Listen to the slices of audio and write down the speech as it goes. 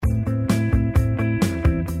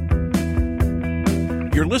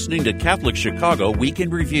You're listening to Catholic Chicago Week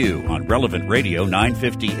in Review on Relevant Radio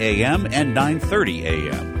 950 AM and 930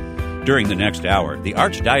 AM. During the next hour, the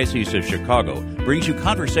Archdiocese of Chicago brings you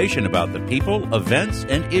conversation about the people, events,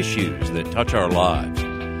 and issues that touch our lives.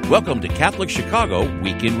 Welcome to Catholic Chicago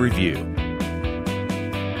Week in Review.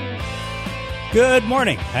 Good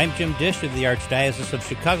morning. I'm Jim Dish of the Archdiocese of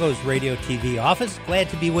Chicago's Radio TV office. Glad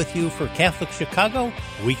to be with you for Catholic Chicago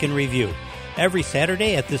Week in Review. Every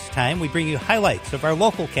Saturday at this time, we bring you highlights of our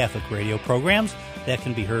local Catholic radio programs that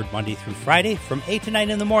can be heard Monday through Friday from 8 to 9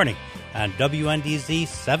 in the morning on WNDZ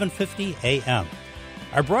 750 AM.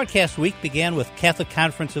 Our broadcast week began with Catholic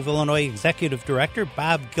Conference of Illinois Executive Director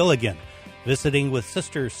Bob Gilligan, visiting with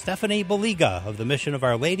Sister Stephanie Baliga of the Mission of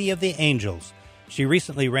Our Lady of the Angels. She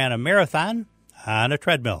recently ran a marathon on a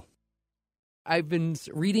treadmill. I've been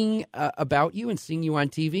reading about you and seeing you on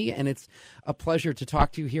TV, and it's a pleasure to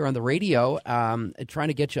talk to you here on the radio, trying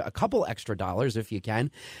to get you a couple extra dollars if you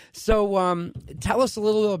can. So tell us a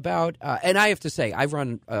little about, and I have to say, I've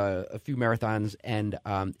run a few marathons, and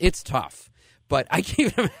it's tough. But I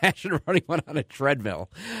can't even imagine running one on a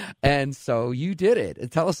treadmill. And so you did it.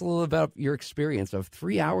 And tell us a little about your experience of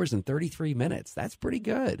 3 hours and 33 minutes. That's pretty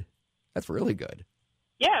good. That's really good.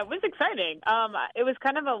 Yeah, it was exciting. It was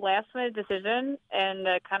kind of a last-minute decision and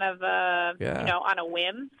on a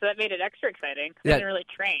whim, so that made it extra exciting. I didn't really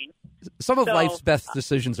train. Some of life's best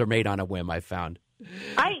decisions are made on a whim, I've found.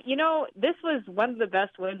 This was one of the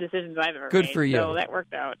best whim decisions I've ever made. Good for you. So that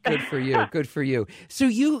worked out. Good for you. Good for you. So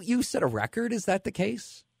you set a record, is that the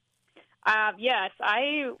case? Yes,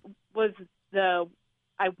 apparently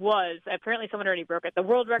someone already broke it, the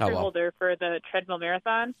world record holder for the treadmill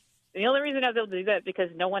marathon. The only reason I was able to do that is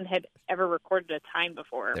because no one had ever recorded a time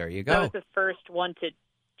before. There you go. So I was the first one to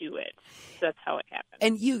do it. So that's how it happened.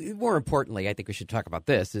 And you, more importantly, I think we should talk about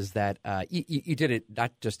this, is that you did it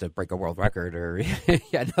not just to break a world record or you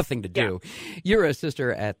had nothing to do. Yeah. You're a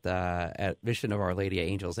sister at Mission of Our Lady of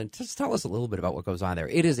Angels. And just tell us a little bit about what goes on there.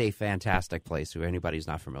 It is a fantastic place if anybody's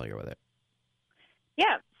not familiar with it.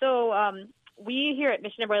 Yeah. So we here at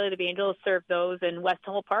Mission of Our Lady of the Angels serve those in West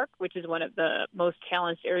Humboldt Park, which is one of the most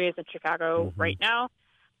challenged areas in Chicago right now,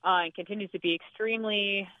 and continues to be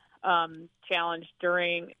extremely challenged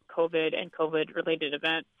during COVID and COVID-related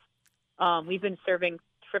events. We've been serving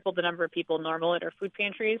triple the number of people normal at our food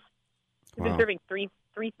pantries. We've been serving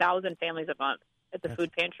 3,000 families a month at the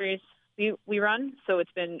food pantries we run, so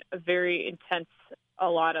it's been a very intense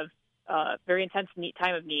time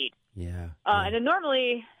of need. Yeah. And then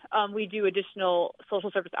normally we do additional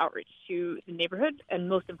social service outreach to the neighborhood, and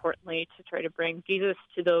most importantly, to try to bring Jesus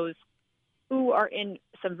to those who are in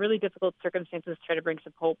some really difficult circumstances, try to bring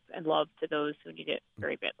some hope and love to those who need it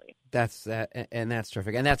very badly. That's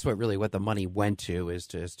terrific, and that's what the money went to is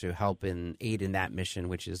to help and aid in that mission,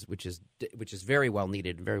 which is very well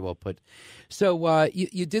needed and very well put. So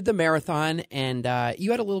you did the marathon, and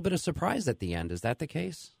you had a little bit of surprise at the end. Is that the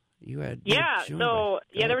case? There was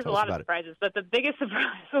a lot of surprises, but the biggest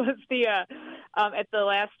surprise was at the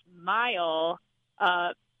last mile,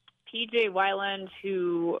 PJ Weiland,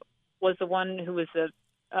 who was the one who was the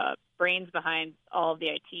brains behind all of the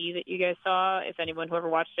IT that you guys saw, if whoever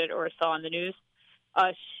watched it or saw on the news.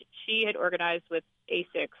 She had organized with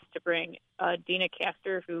ASICS to bring Dina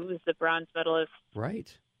Castor, who was the bronze medalist in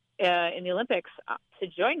the Olympics, to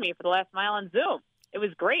join me for the last mile on Zoom. It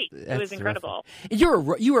was great. It was incredible.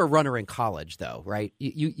 You were a runner in college, though, right?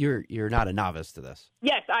 You're not a novice to this.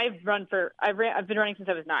 Yes, I've been running since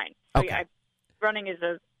I was 9. So okay. Running is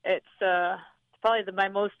probably my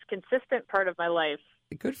most consistent part of my life.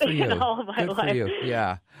 Good for you. In all of my life. For you.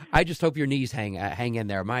 Yeah. I just hope your knees hang in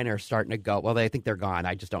there. Mine are starting to go. Well, I think they're gone.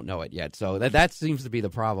 I just don't know it yet. So that seems to be the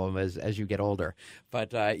problem as you get older.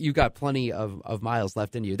 But you got plenty of miles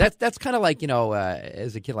left in you. That's kind of like,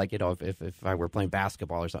 as a kid, like, if I were playing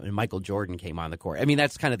basketball or something, and Michael Jordan came on the court. I mean,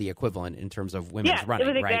 that's kind of the equivalent in terms of women's running.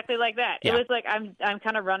 Yeah, it was exactly like that. Yeah. It was like I'm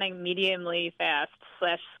kind of running mediumly fast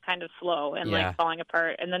 / kind of slow and like falling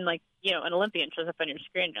apart. And then an Olympian shows up on your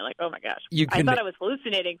screen and you're like, oh my gosh. I thought I was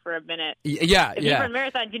hallucinating for a minute. Yeah. If you're in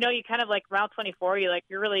marathon, you kind of like round 24,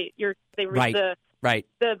 Right.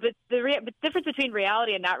 The difference between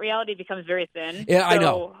reality and not reality becomes very thin. Yeah,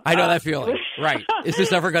 so, I know that feeling. Right. Is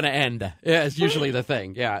this ever going to end? Yeah, it's usually the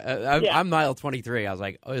thing. Yeah. I'm mile 23. I was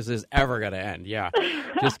like, is this ever going to end? Yeah.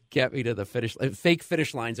 Just get me to the finish. Fake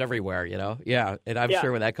finish lines everywhere, Yeah. And I'm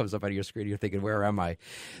sure when that comes up on your screen, you're thinking, where am I?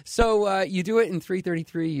 So you do it in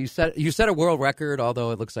 3:33. You set a world record,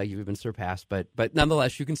 although it looks like you've been surpassed. But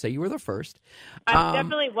nonetheless, you can say you were the first. I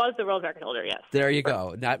definitely was the world record holder, yes. There you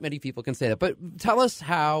go. Not many people can say that. But tell us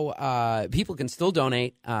how people can still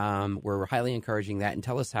donate. We're highly encouraging that. And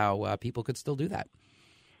tell us how people could still do that.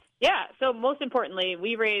 Yeah, so most importantly,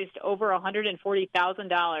 we raised over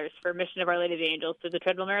 $140,000 for Mission of Our Lady of the Angels through the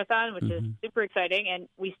Treadmill Marathon, which is super exciting, and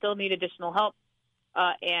we still need additional help.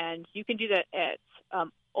 And you can do that at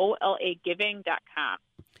olagiving.com.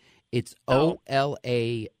 It's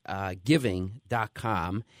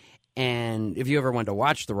olagiving.com. And if you ever want to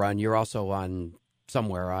watch the run, you're also on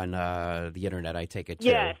somewhere on the internet, I take it, too.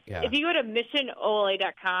 Yes. Yeah. If you go to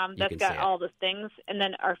missionola.com, that's got all the things. And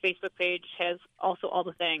then our Facebook page has also all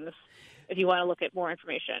the things if you want to look at more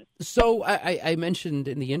information. So I mentioned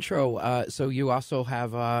in the intro, so you also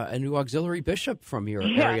have a new auxiliary bishop from your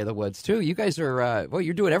area of the woods, too. You guys are,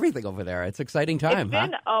 you're doing everything over there. It's an exciting time, It's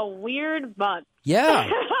been a weird month. Yeah.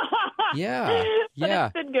 Yeah.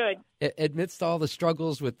 It's been good. Amidst all the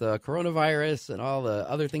struggles with the coronavirus and all the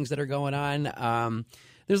other things that are going on,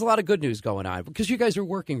 there's a lot of good news going on because you guys are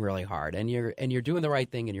working really hard and you're doing the right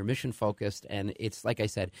thing and you're mission focused. And it's like I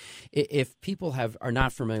said, if people are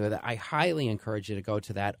not familiar with it, I highly encourage you to go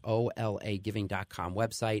to that olagiving.com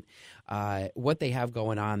website. What they have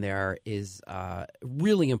going on there is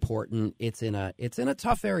really important. It's in a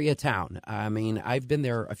tough area of town. I mean, I've been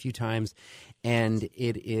there a few times, and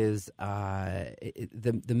it is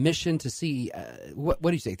the mission to see what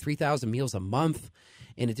do you say, 3,000 meals a month.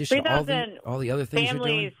 In addition to all the other things you're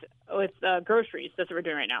doing? With groceries. That's what we're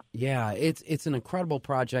doing right now. Yeah, it's an incredible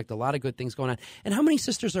project, a lot of good things going on. And how many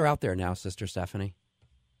sisters are out there now, Sister Stephanie?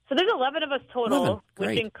 So there's 11 of us total,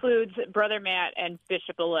 which includes Brother Matt and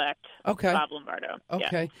Bishop-elect Bob Lombardo.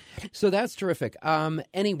 Okay, so that's terrific.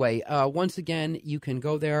 Anyway, once again, you can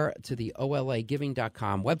go there to the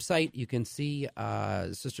olagiving.com website. You can see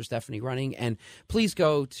Sister Stephanie running, and please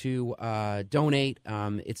go to donate.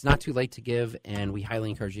 It's not too late to give, and we highly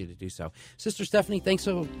encourage you to do so. Sister Stephanie, thanks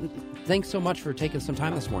so much for taking some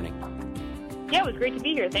time this morning. Yeah, it was great to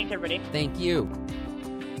be here. Thanks, everybody. Thank you.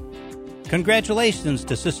 Congratulations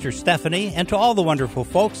to Sister Stephanie and to all the wonderful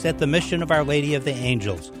folks at the Mission of Our Lady of the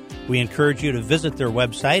Angels. We encourage you to visit their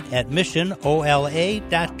website at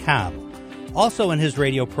missionola.com. Also in his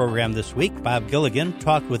radio program this week, Bob Gilligan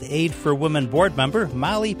talked with Aid for Women board member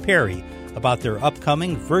Molly Perry about their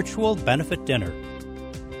upcoming virtual benefit dinner.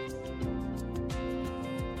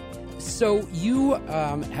 So you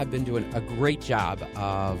have been doing a great job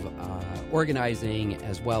of organizing,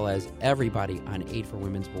 as well as everybody on Aid for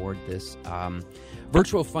Women's board, this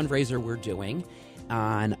virtual fundraiser we're doing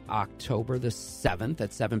on October the 7th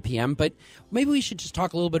at 7 p.m. But maybe we should just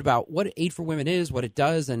talk a little bit about what Aid for Women is, what it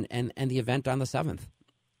does, and the event on the 7th.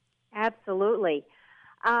 Absolutely.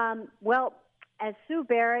 Well, as Sue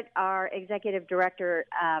Barrett, our executive director,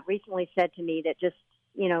 recently said to me that just,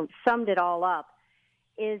 summed it all up,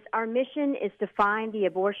 is our mission is to find the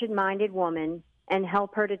abortion-minded woman and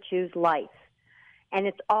help her to choose life. And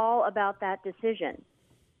it's all about that decision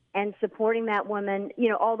and supporting that woman,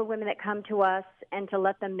 all the women that come to us, and to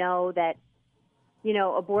let them know that,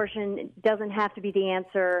 abortion doesn't have to be the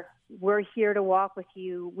answer. We're here to walk with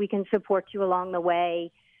you. We can support you along the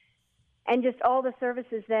way. And just all the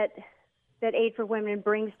services that Aid for Women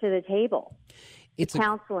brings to the table. It's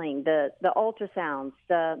counseling, the ultrasounds,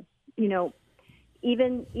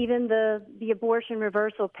 even the abortion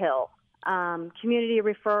reversal pill, community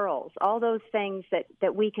referrals, all those things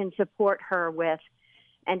that we can support her with,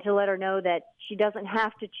 and to let her know that she doesn't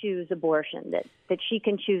have to choose abortion, that she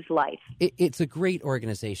can choose life. It's a great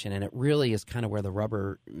organization, and it really is kind of where the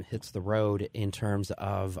rubber hits the road in terms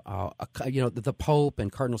of, the Pope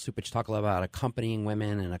and Cardinal Cupich talk a lot about accompanying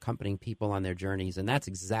women and accompanying people on their journeys, and that's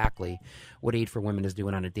exactly what Aid for Women is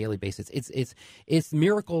doing on a daily basis. It's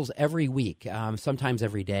miracles every week, sometimes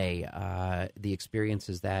every day, the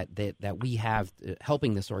experiences that we have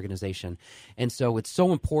helping this organization. And so it's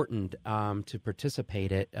so important to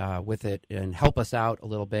participate with it and help us out a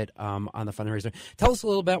little bit on the fundraiser. Tell us a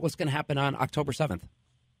little about what's going to happen on October 7th.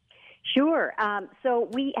 Sure. So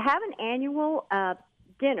we have an annual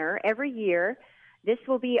dinner every year. This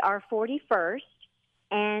will be our 41st,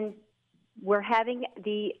 and we're having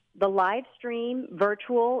the live stream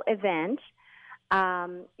virtual event.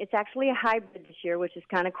 It's actually a hybrid this year, which is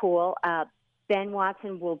kind of cool. Ben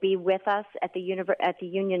Watson will be with us at the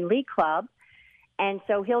Union League Club. And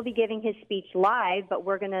so he'll be giving his speech live, but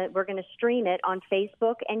we're gonna stream it on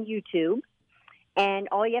Facebook and YouTube. And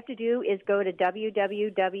all you have to do is go to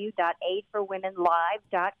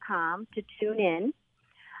www.aidforwomenlive.com to tune in,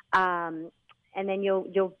 and then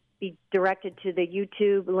you'll be directed to the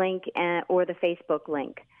YouTube link or the Facebook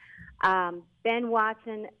link. Ben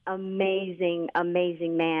Watson, amazing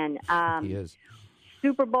man. He is.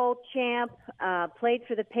 Super Bowl champ, played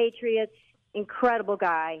for the Patriots, incredible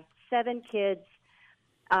guy, 7 kids.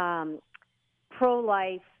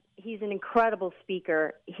 Pro-life, he's an incredible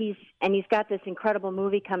speaker. He's got this incredible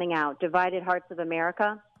movie coming out, Divided Hearts of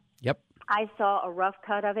America. Yep. I saw a rough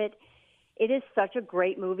cut of it. It is such a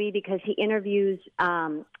great movie because he interviews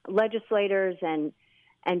legislators and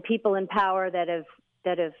people in power that have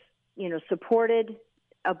supported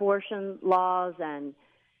abortion laws and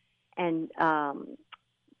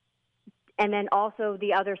then also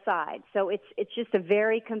the other side. So it's just a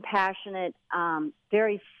very compassionate,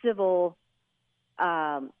 very civil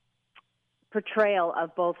portrayal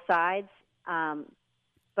of both sides,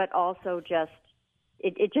 but also just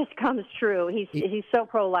it just comes true. He's so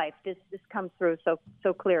pro-life. This comes through so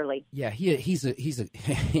clearly. Yeah, he's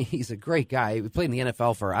a great guy. He played in the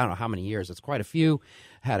NFL for I don't know how many years. It's quite a few.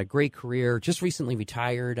 Had a great career. Just recently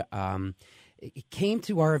retired. He came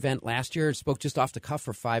to our event last year, spoke just off the cuff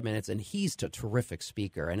for 5 minutes, and he's a terrific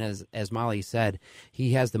speaker. And as Molly said,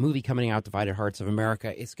 he has the movie coming out, Divided Hearts of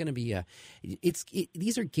America. It's going to be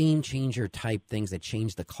these are game changer type things that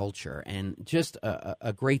change the culture, and just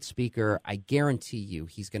a great speaker. I guarantee you,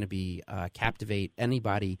 he's going to be captivate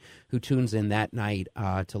anybody who tunes in that night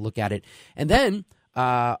to look at it. And then,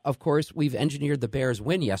 of course, we've engineered the Bears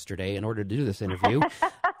win yesterday in order to do this interview.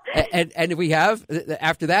 And we have,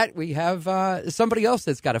 after that, we have somebody else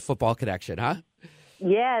that's got a football connection, huh?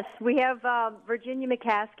 Yes, we have Virginia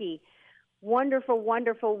McCaskey, wonderful,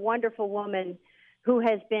 wonderful, wonderful woman who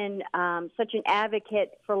has been such an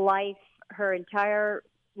advocate for life her entire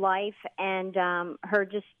life, and her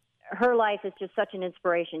life is just such an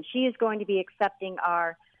inspiration. She is going to be accepting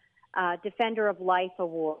our Defender of Life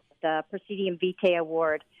Award, the Presidium Vitae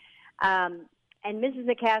Award. And Mrs.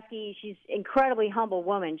 McCaskey, she's an incredibly humble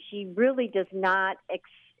woman. She really does not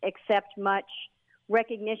accept much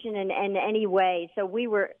recognition in any way. So we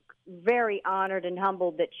were very honored and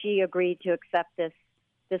humbled that she agreed to accept this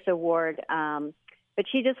award. But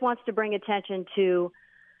she just wants to bring attention to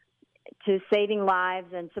saving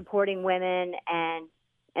lives and supporting women and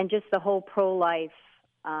just the whole pro-life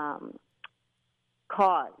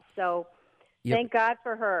cause. So. Yep. Thank God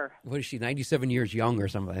for her. What is she, 97 years young or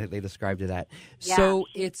something? They described it that. Yeah, so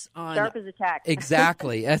it's on. Sharp as a tack.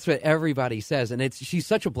 Exactly. That's what everybody says. And she's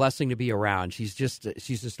such a blessing to be around. She's just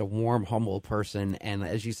a warm, humble person. And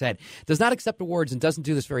as you said, does not accept awards and doesn't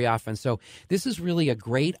do this very often. So this is really a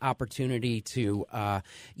great opportunity to,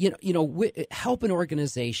 help an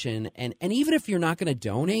organization. And even if you're not going to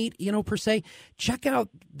donate, per se, check out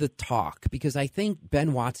the talk, because I think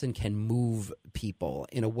Ben Watson can move people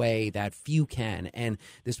in a way that few can. And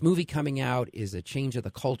this movie coming out is a change of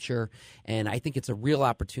the culture, and I think it's a real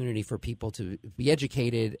opportunity for people to be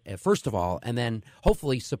educated, first of all, and then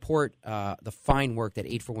hopefully support the fine work that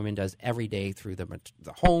Aid for Women does every day through the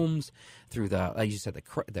homes, through like you said,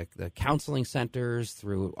 the counseling centers,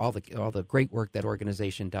 through all the great work that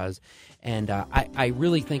organization does. And I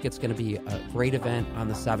really think it's going to be a great event on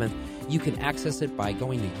the 7th. You can access it by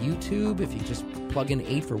going to YouTube. If you just plug in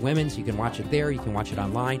Aid for Women, so you can watch it there. You can watch it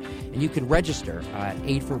online, and you can register at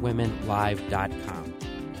aidforwomenlive.com.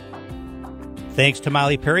 Thanks to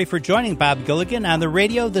Molly Perry for joining Bob Gilligan on the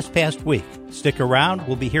radio this past week. Stick around.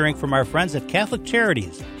 We'll be hearing from our friends at Catholic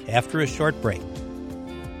Charities after a short break.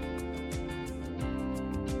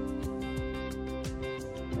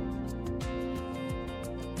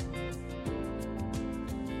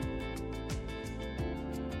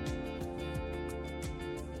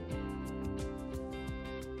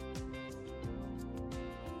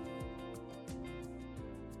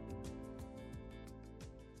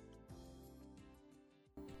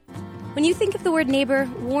 When you think of the word neighbor,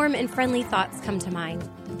 warm and friendly thoughts come to mind.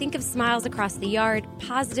 Think of smiles across the yard,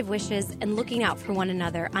 positive wishes, and looking out for one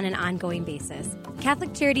another on an ongoing basis.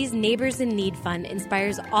 Catholic Charities' Neighbors in Need Fund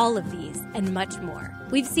inspires all of these and much more.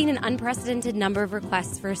 We've seen an unprecedented number of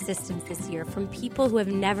requests for assistance this year from people who have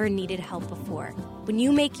never needed help before. When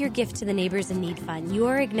you make your gift to the Neighbors in Need Fund, you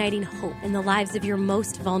are igniting hope in the lives of your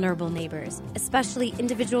most vulnerable neighbors, especially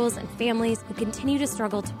individuals and families who continue to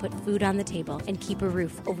struggle to put food on the table and keep a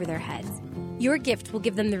roof over their heads. Your gift will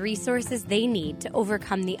give them the resources they need to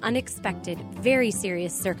overcome the unexpected, very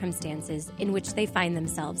serious circumstances in which they find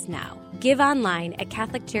themselves now. Give online at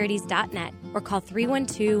CatholicCharities.net or call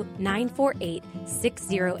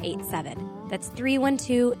 312-948-6087. That's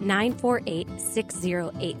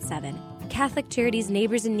 312-948-6087. Catholic Charities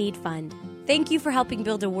Neighbors in Need Fund. Thank you for helping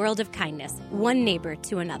build a world of kindness, one neighbor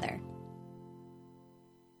to another.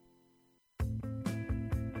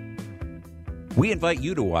 We invite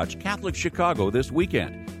you to watch Catholic Chicago this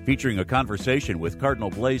weekend, featuring a conversation with Cardinal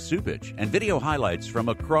Blaise Cupich and video highlights from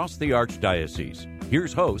across the Archdiocese.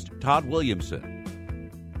 Here's host Todd Williamson.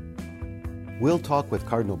 we'll talk with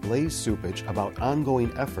Cardinal Blaise Cupich about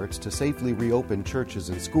ongoing efforts to safely reopen churches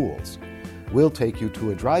and schools. We'll take you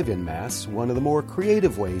to a drive-in mass, one of the more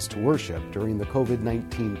creative ways to worship during the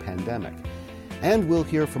COVID-19 pandemic. And we'll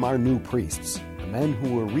hear from our new priests, the men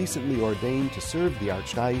who were recently ordained to serve the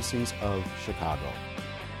Archdiocese of Chicago.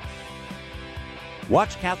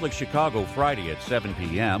 Watch Catholic Chicago Friday at 7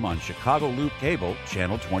 p.m. on Chicago Loop Cable,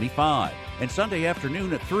 Channel 25, and Sunday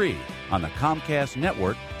afternoon at 3 on the Comcast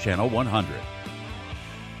Network, Channel 100.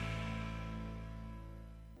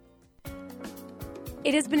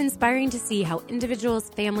 It has been inspiring to see how individuals,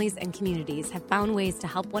 families, and communities have found ways to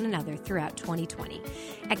help one another throughout 2020.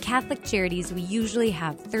 At Catholic Charities, we usually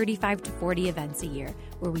have 35 to 40 events a year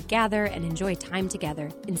where we gather and enjoy time together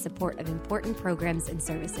in support of important programs and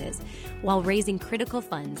services, while raising critical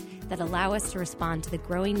funds that allow us to respond to the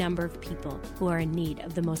growing number of people who are in need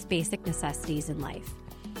of the most basic necessities in life.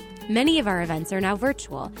 Many of our events are now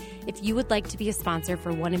virtual. If you would like to be a sponsor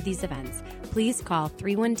for one of these events, please call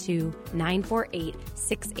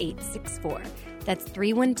 312-948-6864. That's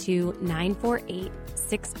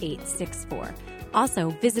 312-948-6864.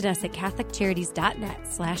 Also, visit us at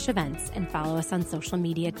catholiccharities.net/events and follow us on social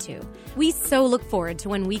media too. We so look forward to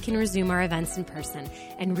when we can resume our events in person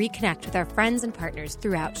and reconnect with our friends and partners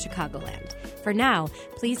throughout Chicagoland. For now,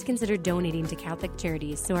 please consider donating to Catholic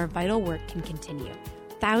Charities so our vital work can continue.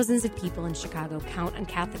 Thousands of people in Chicago count on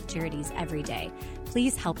Catholic Charities every day.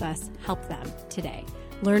 Please help us help them today.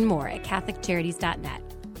 Learn more at catholiccharities.net.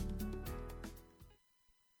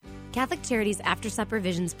 Catholic Charities After Supper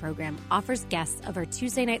Visions program offers guests of our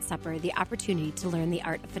Tuesday night supper the opportunity to learn the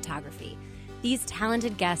art of photography. These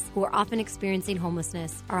talented guests, who are often experiencing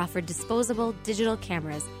homelessness, are offered disposable digital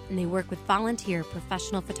cameras, and they work with volunteer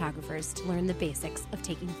professional photographers to learn the basics of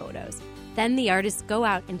taking photos. Then the artists go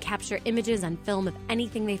out and capture images on film of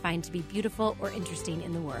anything they find to be beautiful or interesting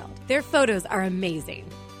in the world. Their photos are amazing.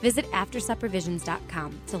 Visit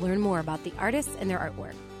AfterSupperVisions.com to learn more about the artists and their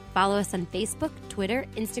artwork. Follow us on Facebook, Twitter,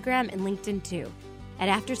 Instagram, and LinkedIn too. At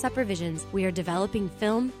After Supper Visions, we are developing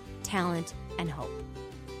film, talent, and hope.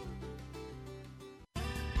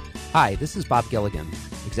 Hi, this is Bob Gilligan,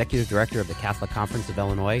 Executive Director of the Catholic Conference of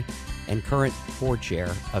Illinois and current Board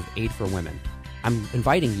Chair of Aid for Women. I'm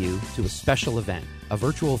inviting you to a special event, a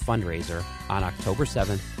virtual fundraiser, on October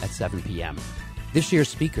 7th at 7 p.m. This year's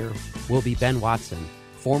speaker will be Ben Watson,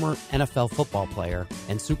 former NFL football player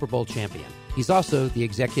and Super Bowl champion. He's also the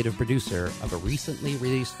executive producer of a recently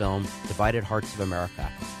released film, Divided Hearts of America,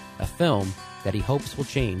 a film that he hopes will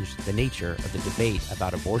change the nature of the debate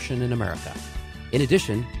about abortion in America. In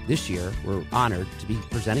addition, this year, we're honored to be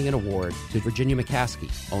presenting an award to Virginia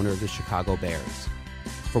McCaskey, owner of the Chicago Bears.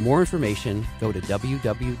 For more information, go to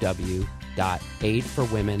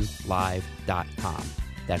www.aidforwomenlive.com.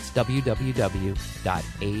 That's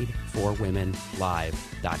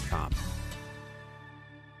www.aidforwomenlive.com.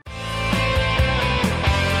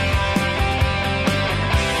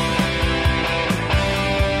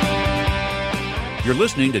 You're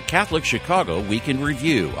listening to Catholic Chicago Week in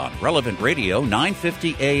Review on Relevant Radio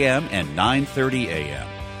 950 AM and 930 AM.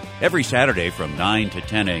 Every Saturday from 9 to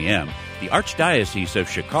 10 a.m., the Archdiocese of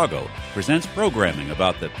Chicago presents programming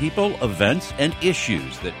about the people, events, and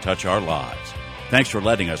issues that touch our lives. Thanks for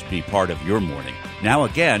letting us be part of your morning. Now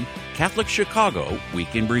again, Catholic Chicago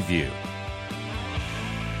Week in Review.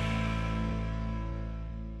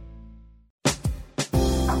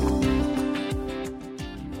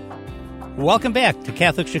 Welcome back to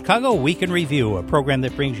Catholic Chicago Week in Review, a program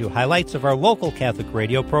that brings you highlights of our local Catholic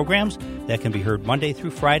radio programs that can be heard Monday through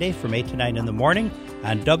Friday from 8 to 9 in the morning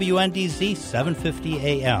on WNDZ 750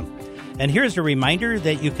 AM. And here's a reminder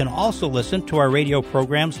that you can also listen to our radio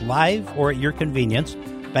programs live or at your convenience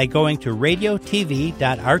by going to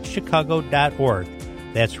radiotv.archchicago.org.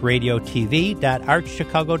 That's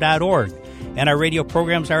radiotv.archchicago.org. And our radio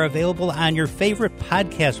programs are available on your favorite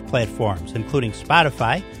podcast platforms, including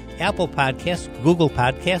Spotify, Apple Podcasts, Google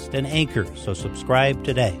Podcasts, and Anchor, so subscribe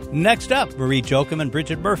today. Next up, Marie Joachim and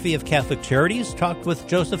Bridget Murphy of Catholic Charities talked with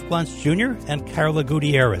Joseph Gluntz Jr. and Carla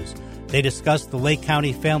Gutierrez. They discussed the Lake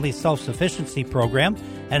County Family Self-Sufficiency Program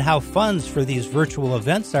and how funds for these virtual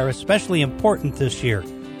events are especially important this year.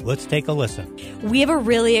 Let's take a listen. We have a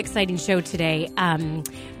really exciting show today.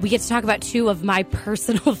 We get to talk about two of my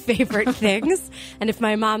personal favorite things. And if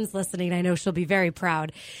my mom's listening, I know she'll be very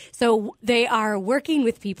proud. So they are working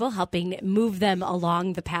with people, helping move them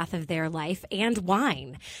along the path of their life, and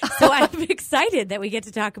wine. So I'm excited that we get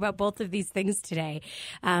to talk about both of these things today.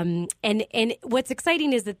 And what's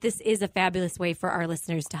exciting is that this is a fabulous way for our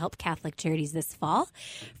listeners to help Catholic Charities this fall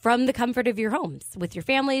from the comfort of your homes with your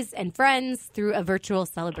families and friends through a virtual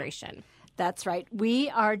celebration. That's right. We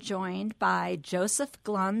are joined by Joseph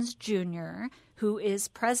Gluns Jr., who is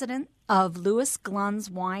president of Louis Gluns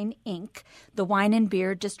Wine, Inc., the wine and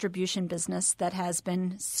beer distribution business that has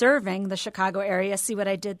been serving the Chicago area. See what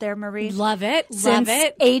I did there, Marie? Love it. Since Love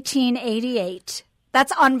it. 1888.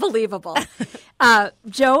 That's unbelievable.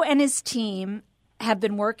 Joe and his team have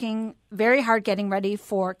been working very hard getting ready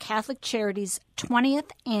for Catholic Charities' 20th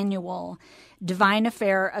annual Divine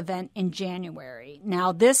Affair event in January.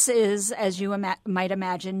 Now, this is, as you might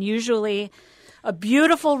imagine, usually a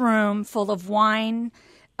beautiful room full of wine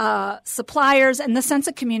suppliers, and the sense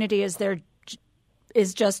of community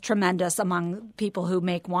is just tremendous among people who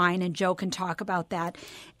make wine, and Joe can talk about that.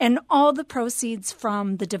 And all the proceeds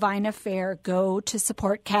from the Divine Affair go to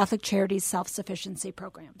support Catholic Charities' self-sufficiency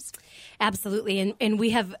programs. Absolutely. And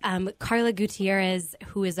we have Carla Gutierrez,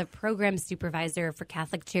 who is a program supervisor for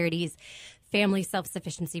Catholic Charities' Family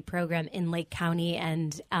Self-Sufficiency Program in Lake County,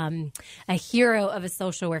 and a hero of a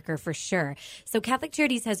social worker for sure. So Catholic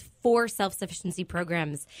Charities has 4 self-sufficiency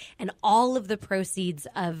programs, and all of the proceeds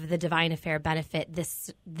of the Divine Affair benefit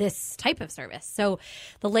this type of service. So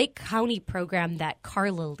the Lake County program that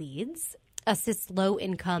Carla leads assists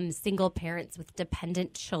low-income single parents with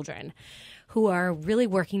dependent children who are really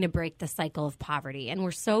working to break the cycle of poverty. And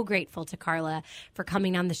we're so grateful to Carla for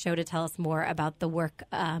coming on the show to tell us more about the work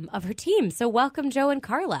of her team. So welcome, Joe and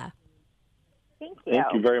Carla. Thank you. Thank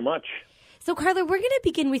you very much. So, Carla, we're going to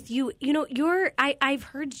begin with you. You know, I've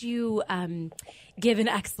heard you give an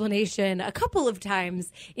explanation a couple of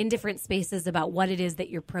times in different spaces about what it is that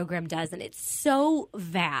your program does, and it's so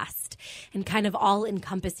vast and kind of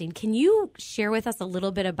all-encompassing. Can you share with us a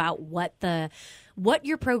little bit about what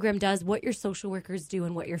your program does, what your social workers do,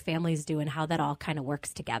 and what your families do, and how that all kind of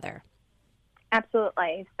works together?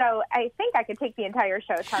 Absolutely. So I think I could take the entire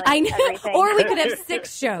show telling you everything. Or we could have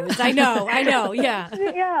 6 shows. I know, yeah.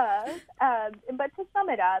 Yeah. But to sum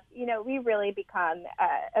it up, we really become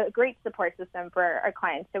a great support system for our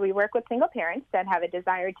clients. So we work with single parents that have a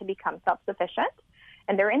desire to become self-sufficient,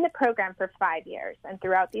 and they're in the program for 5 years. And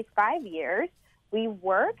throughout these 5 years, we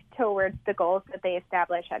work towards the goals that they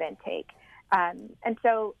establish at intake. And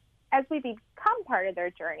so as we become part of their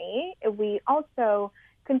journey, we also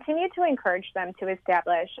continue to encourage them to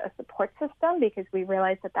establish a support system, because we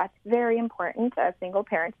realize that that's very important as single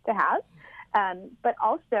parents to have, but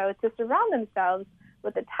also to surround themselves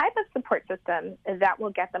with a type of support system that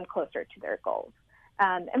will get them closer to their goals.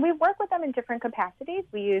 And we work with them in different capacities.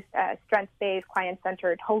 We use a strengths-based,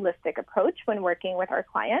 client-centered, holistic approach when working with our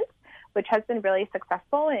clients, which has been really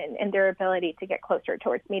successful in their ability to get closer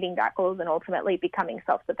towards meeting that goals and ultimately becoming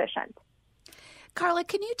self-sufficient. Carla,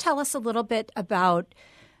 can you tell us a little bit about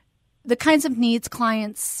the kinds of needs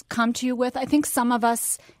clients come to you with? I think some of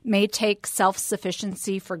us may take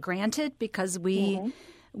self-sufficiency for granted because we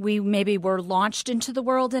maybe were launched into the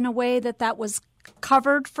world in a way that was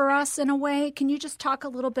covered for us in a way. Can you just talk a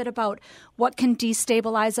little bit about what can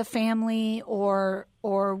destabilize a family or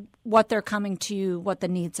what they're coming to you, what the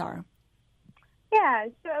needs are? Yeah,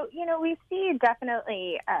 so, we see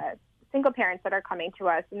definitely single parents that are coming to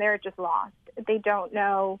us, and they're just lost. They don't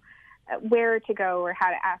know where to go or how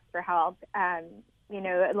to ask for help. A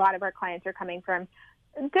lot of our clients are coming from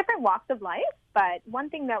different walks of life, but one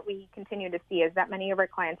thing that we continue to see is that many of our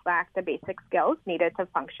clients lack the basic skills needed to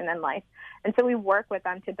function in life. And so we work with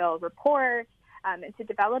them to build rapport and to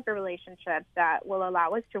develop a relationship that will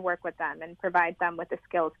allow us to work with them and provide them with the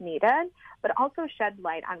skills needed, but also shed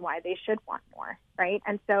light on why they should want more, right?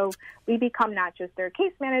 And so we become not just their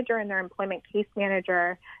case manager and their employment case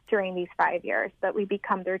manager during these 5 years, but we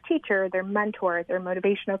become their teacher, their mentor, their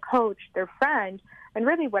motivational coach, their friend, and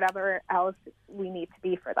really whatever else we need to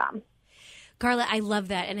be for them. Carla, I love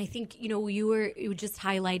that. And I think, you were just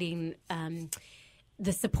highlighting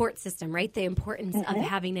the support system, right? The importance of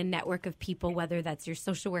having a network of people, whether that's your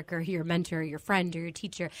social worker, your mentor, your friend, or your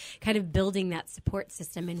teacher, kind of building that support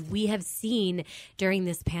system. And we have seen during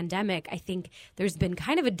this pandemic, I think there's been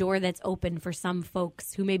kind of a door that's open for some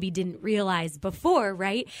folks who maybe didn't realize before,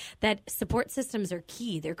 right, that support systems are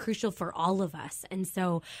key. They're crucial for all of us. And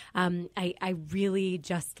so I really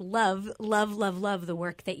just love the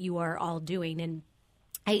work that you are all doing. And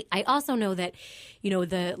I also know that,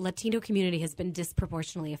 the Latino community has been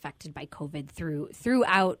disproportionately affected by COVID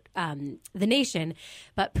throughout the nation,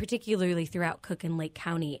 but particularly throughout Cook and Lake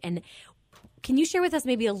County. And can you share with us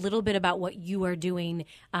maybe a little bit about what you are doing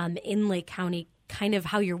in Lake County, kind of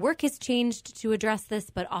how your work has changed to address this,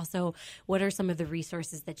 but also what are some of the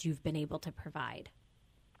resources that you've been able to provide?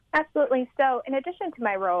 Absolutely. So in addition to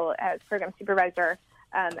my role as program supervisor,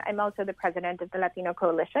 I'm also the president of the Latino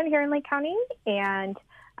Coalition here in Lake County, and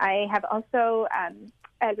I have also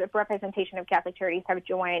as a representation of Catholic Charities, have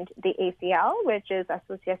joined the ACL, which is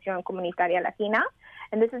Asociación Comunitaria Latina.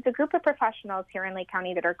 And this is a group of professionals here in Lake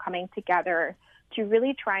County that are coming together to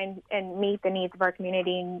really try and meet the needs of our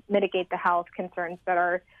community and mitigate the health concerns that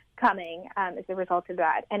are coming as a result of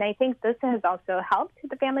that. And I think this has also helped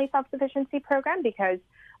the Family Self-Sufficiency Program because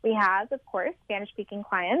we have, of course, Spanish-speaking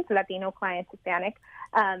clients, Latino clients, Hispanic,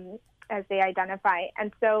 as they identify.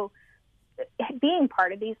 And so being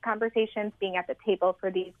part of these conversations, being at the table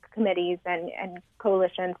for these committees and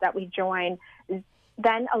coalitions that we join, is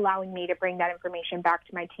then allowing me to bring that information back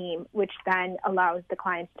to my team, which then allows the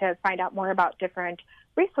clients to find out more about different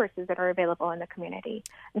resources that are available in the community.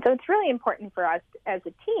 And so it's really important for us as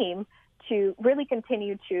a team to really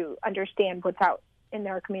continue to understand what's out in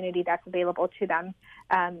their community that's available to them,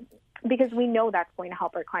 because we know that's going to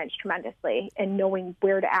help our clients tremendously in knowing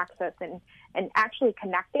where to access and actually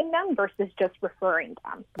connecting them versus just referring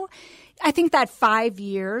them. I think that 5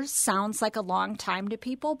 years sounds like a long time to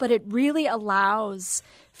people, but it really allows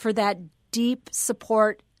for that deep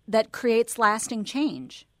support that creates lasting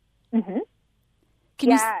change. Mm-hmm.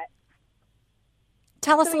 Can you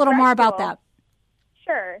tell us a little more about that?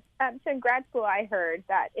 Sure. So in grad school, I heard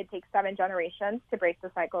that it takes 7 generations to break the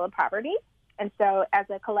cycle of poverty. And so as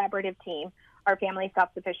a collaborative team, our Family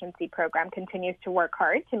Self-Sufficiency Program continues to work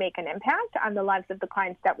hard to make an impact on the lives of the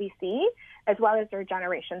clients that we see, as well as their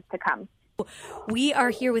generations to come. We are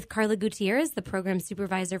here with Carla Gutierrez, the program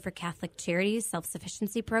supervisor for Catholic Charities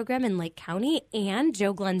Self-Sufficiency Program in Lake County, and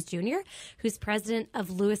Joe Gluns Jr., who's president of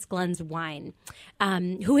Louis Gluns Wine,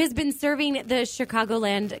 who has been serving the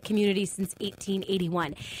Chicagoland community since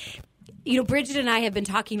 1881. You know, Bridget and I have been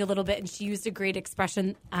talking a little bit, and she used a great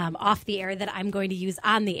expression off the air that I'm going to use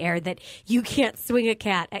on the air, that you can't swing a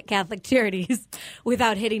cat at Catholic Charities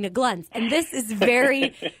without hitting a Gluns. And this is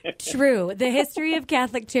very true. The history of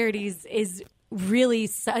Catholic Charities is really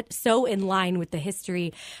so in line with the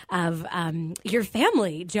history of your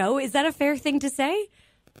family. Joe, is that a fair thing to say?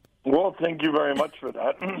 Well, thank you very much for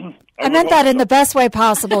that. I meant that in the best way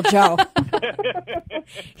possible, Joe.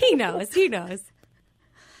 He knows.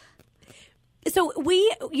 So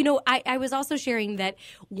I was also sharing that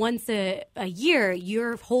once a year,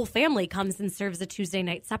 your whole family comes and serves a Tuesday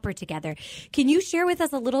night supper together. Can you share with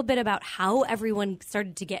us a little bit about how everyone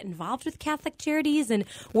started to get involved with Catholic Charities and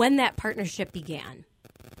when that partnership began?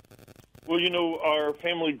 Well, our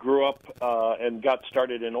family grew up and got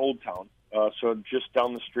started in Old Town, so just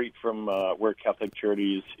down the street from where Catholic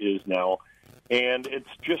Charities is now. And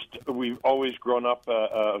we've always grown up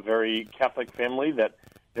a very Catholic family that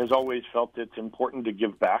has always felt it's important to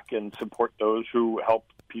give back and support those who help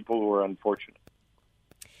people who are unfortunate.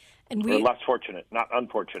 And or less fortunate, not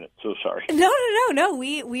unfortunate. So sorry. No.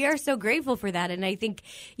 We are so grateful for that. And I think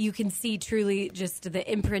you can see truly just the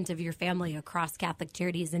imprint of your family across Catholic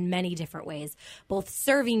Charities in many different ways, both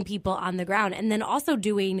serving people on the ground and then also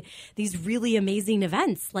doing these really amazing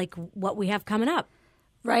events like what we have coming up.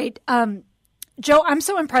 Right. Joe, I'm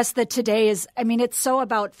so impressed that today it's so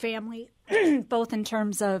about family, both in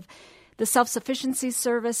terms of the self-sufficiency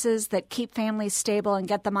services that keep families stable and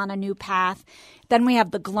get them on a new path. Then we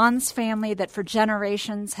have the Gluns family that for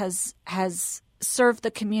generations has served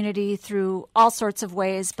the community through all sorts of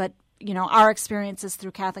ways, but our experiences through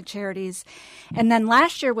Catholic Charities. And then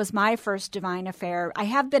last year was my first Divine Affair. I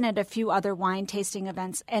have been at a few other wine tasting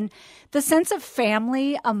events, and the sense of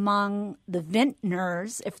family among the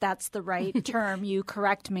vintners, if that's the right term, you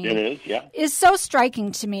correct me. It is, yeah. Is so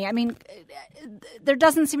striking to me. I mean, there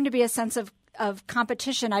doesn't seem to be a sense of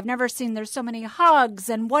competition. I've never seen there's so many hugs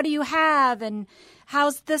and what do you have and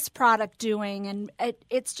how's this product doing? And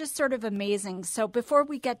it's just sort of amazing. So before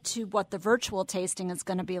we get to what the virtual tasting is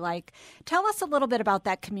going to be like, tell us a little bit about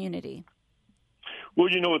that community. Well,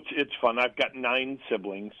 it's fun. I've got 9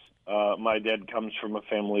 siblings. My dad comes from a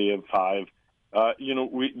family of 5.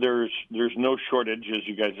 There's no shortage, as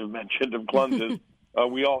you guys have mentioned, of Glunses.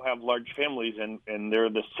 We all have large families, and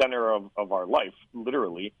they're the center of our life,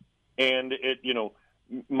 literally. And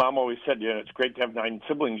Mom always said, it's great to have 9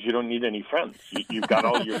 siblings. You don't need any friends. You've got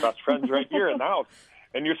all your best friends right here in the house,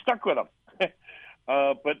 and you're stuck with them.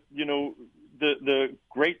 But the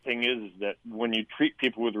great thing is that when you treat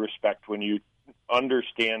people with respect, when you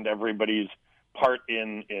understand everybody's part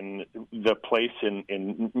in the place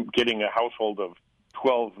in getting a household of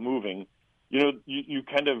 12 moving, you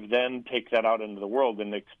kind of then take that out into the world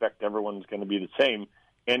and expect everyone's going to be the same,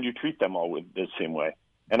 and you treat them all with the same way.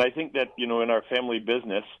 And I think that, in our family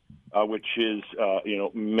business, which is,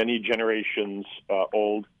 many generations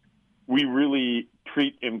old, we really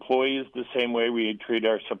treat employees the same way. We treat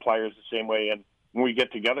our suppliers the same way. And when we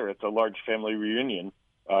get together, it's a large family reunion.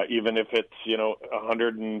 even if it's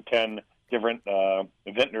 110 different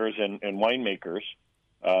vintners and winemakers,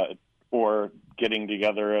 or getting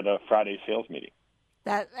together at a Friday sales meeting.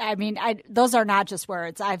 Those are not just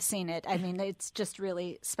words. I've seen it. I mean, it's just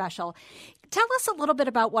really special. Tell us a little bit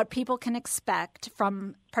about what people can expect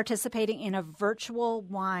from participating in a virtual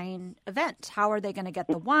wine event. How are they going to get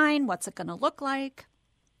the wine? What's it going to look like?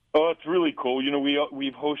 Oh, it's really cool.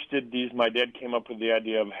 We've hosted these. My dad came up with the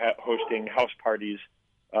idea of hosting house parties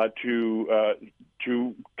to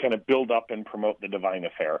kind of build up and promote the Divine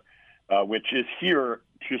Affair, which is here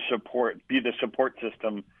to be the support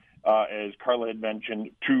system, as Carla had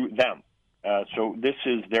mentioned, to them. So this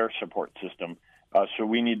is their support system. So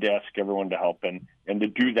we need to ask everyone to help and to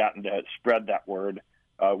do that and to spread that word.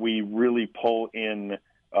 We really pull in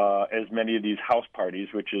as many of these house parties,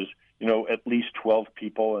 which is, at least 12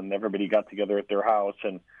 people, and everybody got together at their house.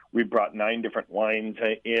 And we brought 9 different wines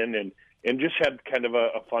in and just had kind of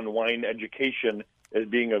a fun wine education as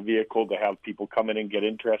being a vehicle to have people come in and get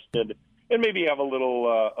interested and maybe have a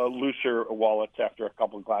little looser wallets after a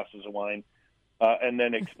couple of glasses of wine, and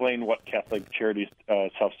then explain what Catholic Charities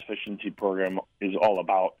Self-Sufficiency Program is all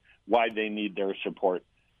about, why they need their support,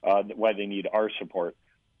 why they need our support,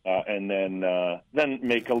 and then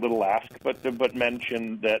make a little ask, but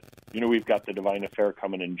mention that we've got the Divine Affair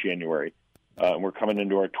coming in January. We're coming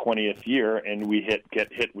into our 20th year, and we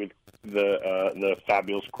get hit with the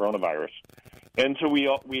fabulous coronavirus. And so we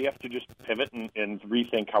have to just pivot and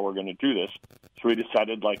rethink how we're going to do this. So we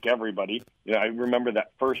decided, like everybody, I remember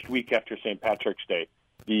that first week after St. Patrick's Day,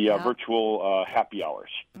 the virtual happy hours.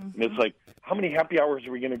 Mm-hmm. And it's like, how many happy hours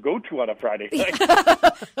are we going to go to on a Friday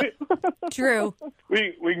night? True.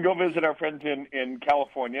 We can go visit our friends in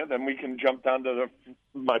California. Then we can jump down to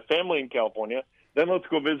my family in California. Then let's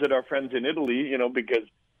go visit our friends in Italy, because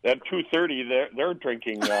at 2:30 they're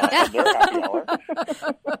drinking their happy hour.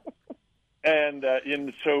 And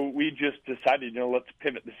so we just decided, let's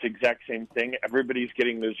pivot this exact same thing. Everybody's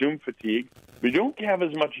getting the Zoom fatigue. We don't have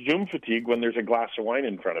as much Zoom fatigue when there's a glass of wine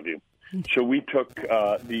in front of you. So we took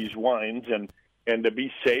these wines, and to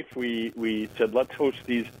be safe, we said, let's host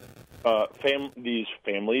these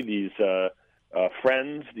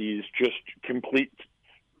friends, these just complete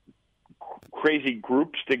crazy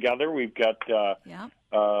groups together. We've got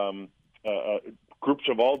groups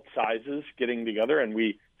of all sizes getting together, and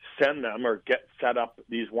we send them or get set up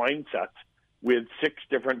these wine sets with 6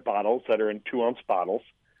 different bottles that are in 2-ounce bottles,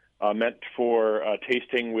 meant for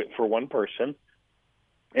tasting for one person.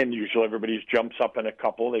 And usually everybody jumps up in a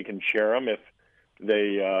couple. They can share them. If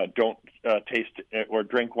they don't taste or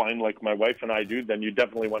drink wine like my wife and I do, then you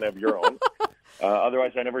definitely want to have your own.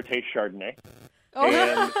 Otherwise, I never taste Chardonnay.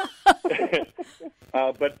 Oh.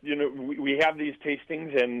 But we have these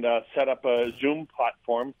tastings and set up a Zoom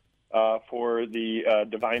platform for the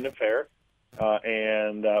Divine Affair,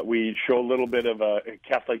 and we show a little bit of a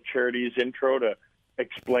Catholic Charities intro to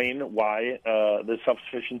explain why the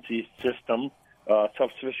self-sufficiency system,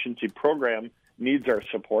 self-sufficiency program needs our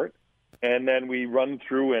support. And then we run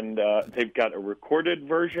through, and they've got a recorded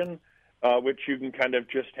version, which you can kind of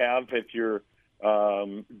just have if you're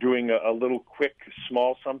doing a little quick,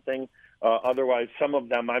 small something. Otherwise, some of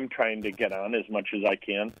them I'm trying to get on as much as I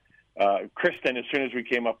can. Kristen, as soon as we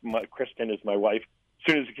came up, Kristen is my wife, as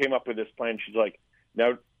soon as we came up with this plan, she's like,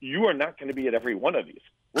 now, you are not going to be at every one of these.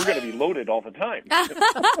 We're going to be loaded all the time.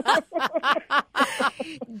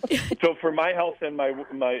 So for my health and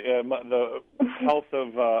the health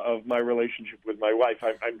of my relationship with my wife,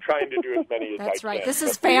 I'm trying to do as many as I can. That's right. This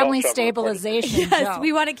is family stabilization. Yes, Joe.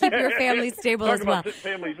 We want to keep your family stable as well.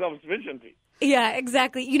 Family self-sufficiency. Yeah,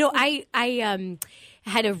 exactly. I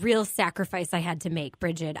had a real sacrifice I had to make,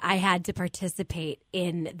 Bridget. I had to participate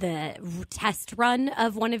in the test run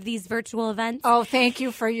of one of these virtual events. Oh, thank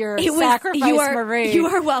you for your sacrifice, Marie. You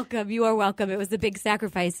are welcome. You are welcome. It was a big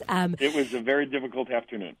sacrifice. It was a very difficult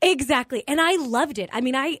afternoon. Exactly. And I loved it. I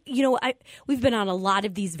mean, we've been on a lot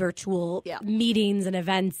of these virtual meetings and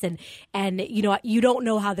events, and you don't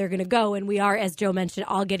know how they're going to go. And we are, as Joe mentioned,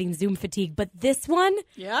 all getting Zoom fatigue. But this one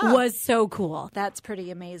was so cool. That's pretty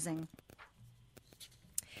amazing.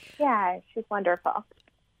 Yeah, she's wonderful.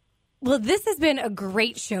 Well, this has been a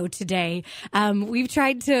great show today. We've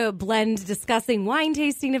tried to blend discussing wine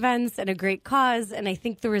tasting events and a great cause, and I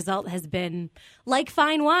think the result has been, like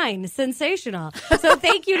fine wine, sensational. So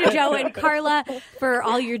thank you to Joe and Carla for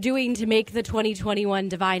all you're doing to make the 2021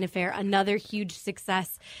 Divine Affair another huge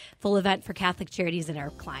successful event for Catholic Charities and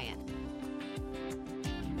our client.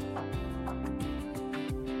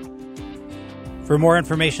 For more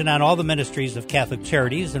information on all the ministries of Catholic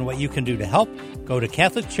Charities and what you can do to help, go to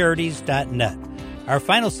CatholicCharities.net. Our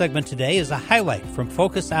final segment today is a highlight from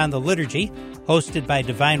Focus on the Liturgy, hosted by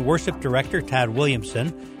Divine Worship Director Todd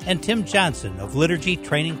Williamson and Tim Johnson of Liturgy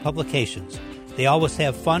Training Publications. They always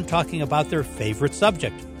have fun talking about their favorite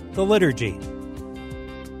subject, the liturgy.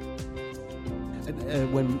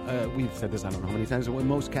 When we've said this, I don't know how many times, but when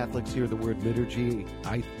most Catholics hear the word liturgy,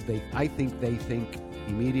 I think they think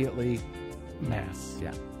immediately Mass.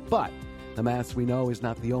 Yeah, but the Mass, we know, is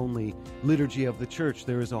not the only liturgy of the Church.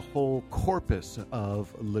 There is a whole corpus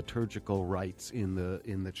of liturgical rites in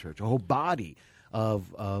the Church, a whole body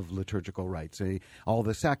of liturgical rites, all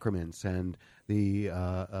the sacraments and the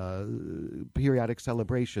periodic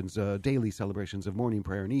celebrations, daily celebrations of morning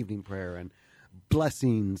prayer and evening prayer and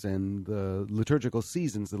blessings and the liturgical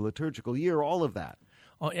seasons, the liturgical year, all of that.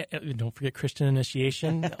 Oh, don't forget Christian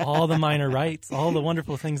initiation, all the minor rites, all the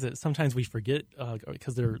wonderful things that sometimes we forget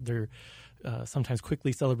because they're sometimes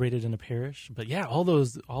quickly celebrated in a parish. But yeah, all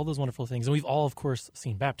those wonderful things, and we've all, of course,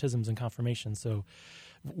 seen baptisms and confirmations, so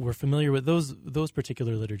we're familiar with those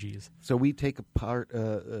particular liturgies. So we take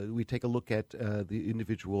we take a look at the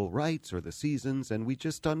individual rites or the seasons, and we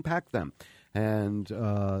just unpack them and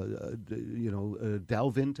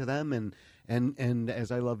delve into them and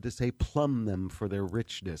as I love to say, plumb them for their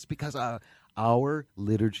richness, because our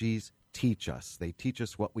liturgies teach us. They teach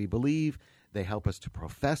us what we believe. They help us to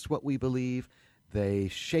profess what we believe. They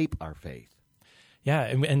shape our faith. Yeah,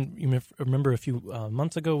 and you remember a few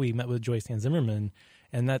months ago we met with Joyce Ann Zimmerman,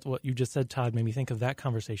 and that's what you just said, Todd, made me think of that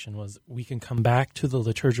conversation. Was we can come back to the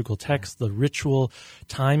liturgical text, the ritual,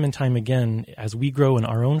 time and time again as we grow in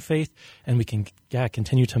our own faith, and we can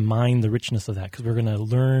continue to mine the richness of that, because we're going to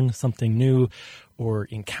learn something new or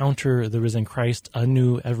encounter the risen Christ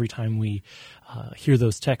anew every time we hear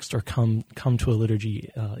those texts or come to a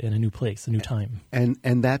liturgy in a new place, a new time. And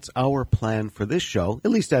that's our plan for this show,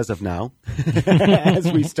 at least as of now,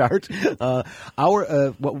 as we start.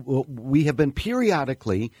 We have been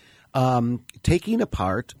periodically taking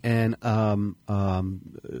apart and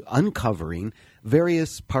uncovering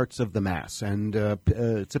various parts of the Mass. And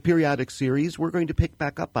it's a periodic series. We're going to pick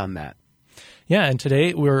back up on that. Yeah, and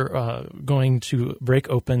today we're going to break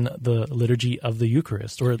open the liturgy of the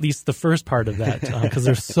Eucharist, or at least the first part of that, because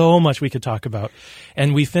there's so much we could talk about.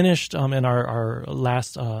 And we finished in our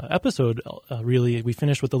last episode, really, we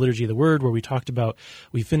finished with the Liturgy of the Word, where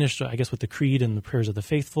we finished, I guess, with the Creed and the prayers of the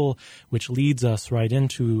faithful, which leads us right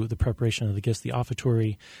into the preparation of the gifts, the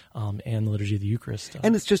offertory, and the Liturgy of the Eucharist.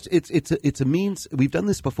 And it's just, it's a means, we've done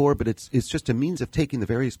this before, but it's just a means of taking the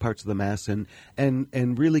various parts of the Mass and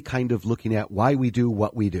really kind of looking at why we do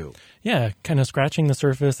what we do. Yeah, kind of scratching the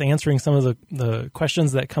surface, answering some of the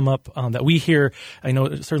questions that come up that we hear. I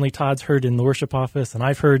know certainly Todd's heard in the worship office, and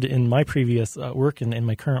I've heard in my previous work and in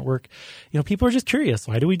my current work. People are just curious.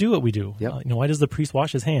 Why do we do what we do? Yep. Why does the priest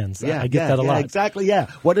wash his hands? Yeah, I get that a lot. Exactly. Yeah.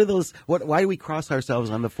 What are those? Why do we cross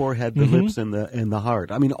ourselves on the forehead, the lips, and the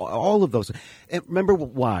heart? I mean, all of those. And remember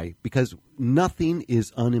why? Because nothing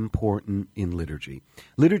is unimportant in liturgy.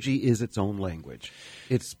 Liturgy is its own language.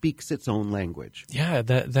 It speaks its own language. Yeah,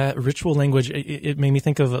 that ritual language, it made me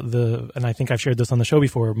think of and I think I've shared this on the show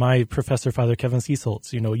before, my professor, Father Kevin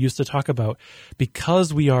Seesoltz, used to talk about,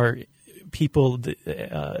 because we are people,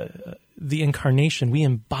 the incarnation, we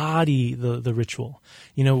embody the ritual.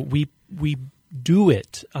 We do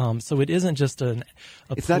it. So it isn't just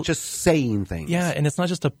it's not just saying things. Yeah, and it's not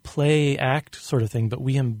just a play act sort of thing, but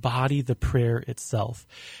we embody the prayer itself.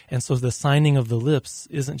 And so the signing of the lips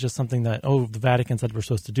isn't just something that, the Vatican said we're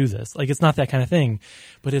supposed to do this. Like, it's not that kind of thing,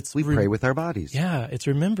 but it's... We pray with our bodies. Yeah, it's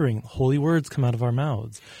remembering holy words come out of our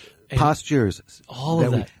mouths. And postures. All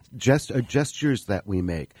of that. Gestures that we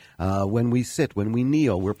make. When we sit, when we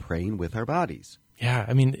kneel, we're praying with our bodies. Yeah,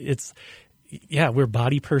 I mean, we're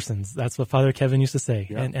body persons. That's what Father Kevin used to say.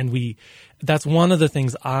 Yeah. And that's one of the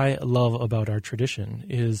things I love about our tradition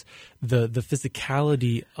is the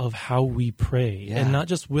physicality of how we pray. Yeah. And not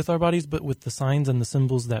just with our bodies, but with the signs and the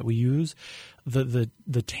symbols that we use, the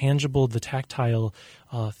tangible, the tactile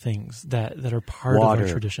things that are part of our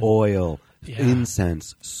tradition. Oil,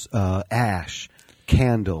 incense, ash,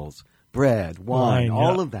 candles, bread, wine,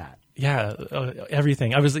 all of that. Yeah,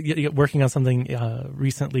 everything. I was working on something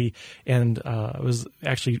recently, and I was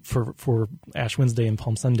actually for Ash Wednesday and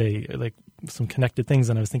Palm Sunday, like some connected things,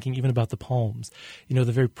 and I was thinking even about the palms. The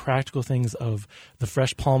very practical things of the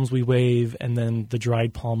fresh palms we wave, and then the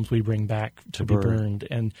dried palms we bring back to be burned.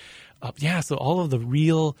 And so all of the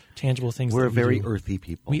real tangible things. We're that we very do. Earthy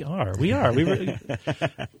people. We are. We really...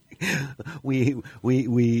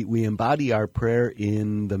 We embody our prayer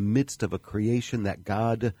in the midst of a creation that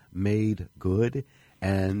God made good,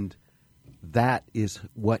 and that is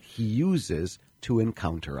what He uses to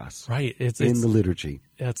encounter us. Right. It's in the liturgy.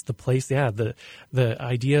 That's the place. Yeah. The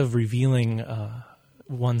idea of revealing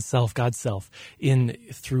oneself, God's self,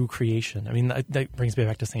 through creation. I mean, that brings me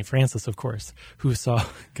back to St. Francis, of course, who saw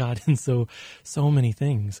God in so many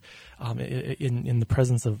things, in the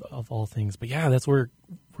presence of all things. But yeah, that's where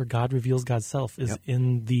God reveals God's self is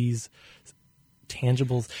in these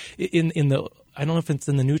tangibles. In the I don't know if it's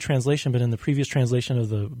in the new translation, but in the previous translation of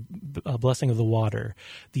the blessing of the water,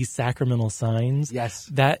 these sacramental signs. Yes,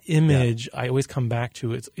 that image I always come back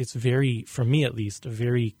to. It's very, for me at least, a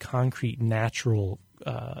very concrete, natural,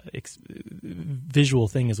 visual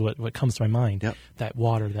thing is what comes to my mind. Yep. That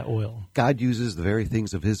water, that oil. God uses the very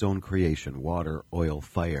things of His own creation: water, oil,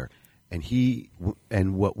 fire,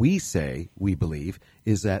 and what we say, we believe,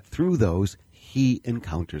 is that through those He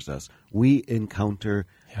encounters us. We encounter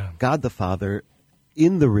God the Father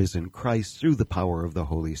in the risen Christ through the power of the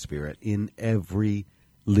Holy Spirit in every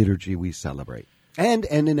liturgy we celebrate, and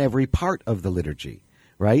in every part of the liturgy.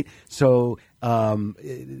 Right, so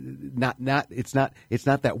it's not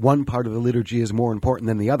that one part of the liturgy is more important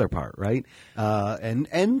than the other part, right?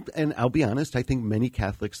 And I'll be honest, I think many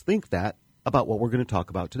Catholics think that about what we're going to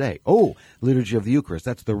talk about today. Oh, liturgy of the Eucharist,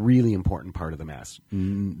 that's the really important part of the Mass.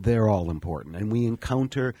 They're all important, and we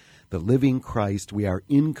encounter the living Christ. We are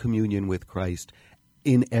in communion with Christ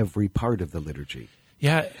in every part of the liturgy.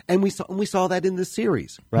 Yeah, and we saw that in this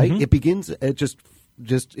series, right? Mm-hmm. It begins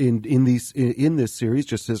just in this series,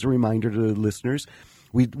 just as a reminder to the listeners,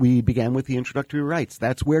 we began with the introductory rites.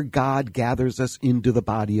 That's where God gathers us into the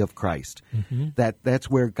body of Christ. Mm-hmm. That's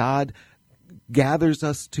where God gathers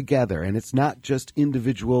us together, and it's not just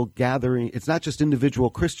individual gathering. It's not just individual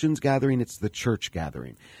Christians gathering. It's the church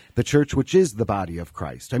gathering, the church which is the body of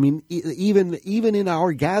Christ. I mean, even in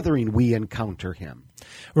our gathering, we encounter Him.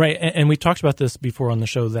 Right, and we talked about this before on the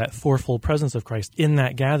show, that fourfold presence of Christ in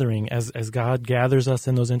that gathering. As God gathers us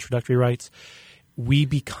in those introductory rites, we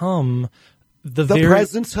become the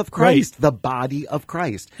presence of Christ, right. The body of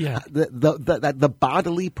Christ, the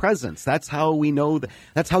bodily presence. That's how we know.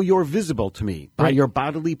 That's how you're visible to me, by your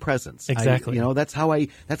bodily presence. Exactly. That's how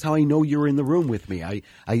I know you're in the room with me.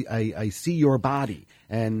 I see your body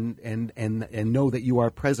and know that you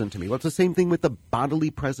are present to me. Well, it's the same thing with the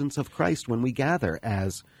bodily presence of Christ when we gather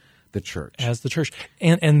as the church.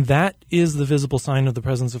 And that is the visible sign of the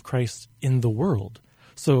presence of Christ in the world.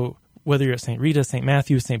 So whether you're at St. Rita, St.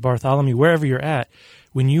 Matthew, St. Bartholomew, wherever you're at,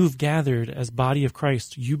 when you've gathered as body of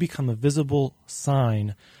Christ, you become a visible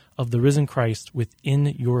sign of the risen Christ within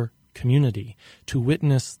your community to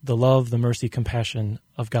witness the love, the mercy, compassion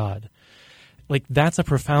of God. Like, that's a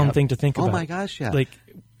profound thing to think about. Oh my gosh, yeah. Like,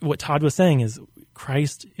 what Todd was saying is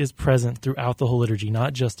Christ is present throughout the whole liturgy,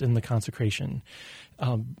 not just in the consecration.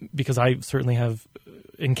 Because I certainly have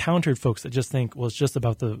encountered folks that just think, well, it's just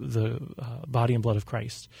about the body and blood of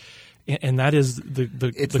Christ. And that is the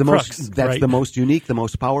crux. That's the most unique, the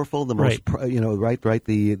most powerful, the most,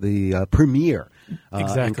 the premier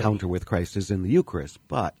encounter with Christ is in the Eucharist.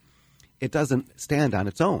 But it doesn't stand on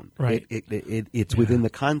its own. Right. It's within the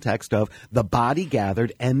context of the body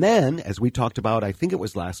gathered. And then, as we talked about, I think it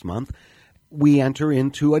was last month, we enter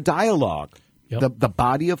into a dialogue. Yep. The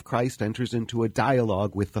body of Christ enters into a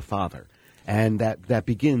dialogue with the Father. And that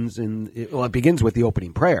begins it begins with the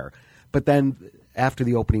opening prayer. But then after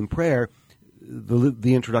the opening prayer,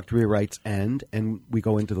 the introductory rites end, and we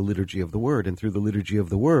go into the liturgy of the Word. And through the liturgy of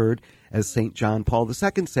the Word, as St. John Paul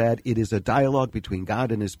II said, it is a dialogue between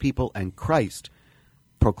God and His people, and Christ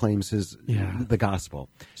proclaims the gospel.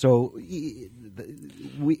 So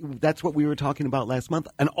that's what we were talking about last month,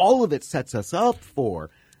 and all of it sets us up for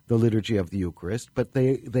the liturgy of the Eucharist, but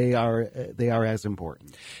they are as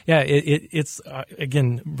important. Yeah, it's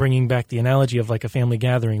again bringing back the analogy of like a family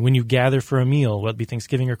gathering. When you gather for a meal, whether it be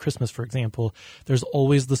Thanksgiving or Christmas, for example, there's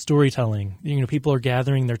always the storytelling. People are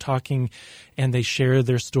gathering, they're talking, and they share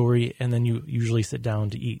their story, and then you usually sit down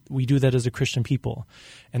to eat. We do that as a Christian people,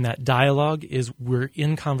 and that dialogue is we're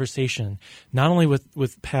in conversation, not only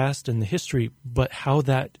with past and the history, but how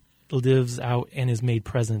that lives out and is made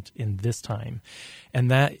present in this time. And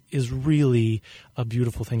that is really a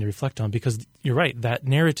beautiful thing to reflect on, because you're right, that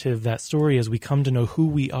narrative, that story, as we come to know who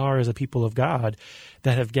we are as a people of God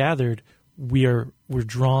that have gathered, we're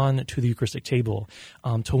drawn to the Eucharistic table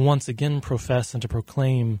to once again profess and to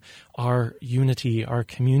proclaim our unity, our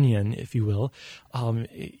communion, if you will,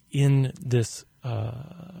 in this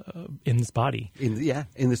body.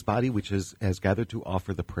 In this body which has gathered to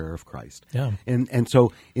offer the prayer of Christ. Yeah. And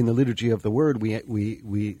so in the liturgy of the Word,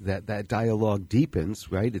 we that dialogue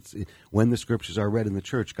deepens, right? It's when the scriptures are read in the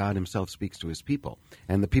church, God Himself speaks to His people,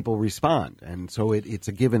 and the people respond. And so it's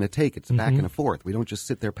a give and a take. It's a back and a forth. We don't just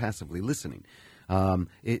sit there passively listening.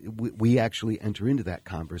 We actually enter into that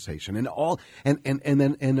conversation, and all of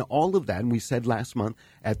that. And we said last month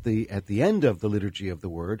at the end of the Liturgy of the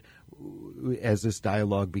Word, as this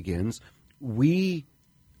dialogue begins, we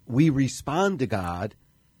respond to God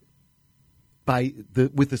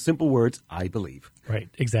with the simple words, "I believe." Right,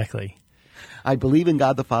 exactly. I believe in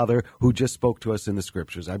God the Father, who just spoke to us in the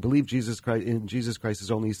Scriptures. I believe in Jesus Christ, His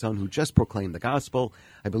only Son, who just proclaimed the gospel.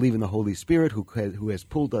 I believe in the Holy Spirit, who has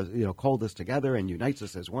pulled us, called us together and unites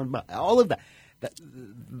us as one. All of that.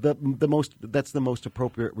 That's the most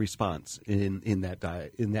appropriate response in that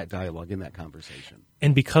dialogue, in that conversation.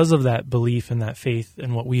 And because of that belief and that faith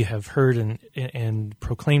and what we have heard and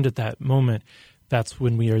proclaimed at that moment, that's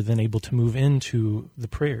when we are then able to move into the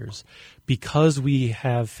prayers. Because we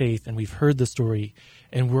have faith and we've heard the story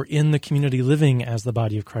and we're in the community living as the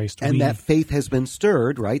body of Christ. And that faith has been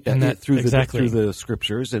stirred, right? Through exactly. through the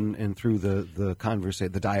Scriptures and through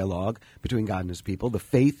the dialogue between God and His people, the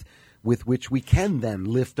faith with which we can then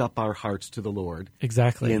lift up our hearts to the Lord.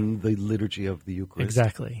 Exactly. In the liturgy of the Eucharist.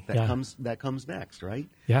 Exactly. That comes next, right?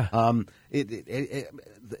 Yeah.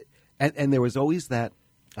 And there was always that.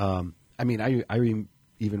 I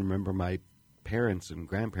even remember my parents and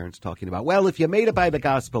grandparents talking about, well, if you made it by the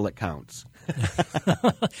gospel, it counts.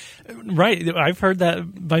 Right. I've heard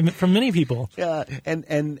that from many people. Yeah.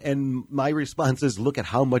 And my response is, look at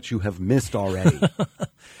how much you have missed already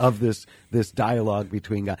of this dialogue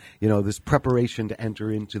between God, this preparation to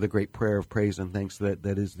enter into the great prayer of praise and thanks that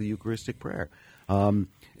is the Eucharistic prayer.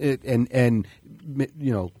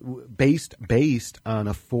 Based on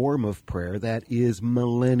a form of prayer that is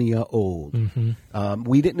millennia old. Mm-hmm.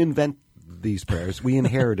 We didn't invent these prayers; we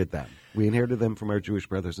inherited them. We inherited them from our Jewish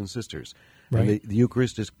brothers and sisters. Right. And the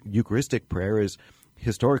Eucharistic prayer is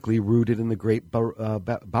historically rooted in the great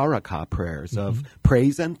Barakah prayers of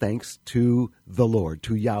praise and thanks to the Lord,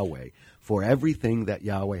 to Yahweh, for everything that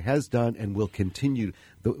Yahweh has done and will continue.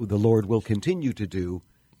 The Lord will continue to do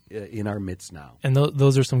in our midst now. And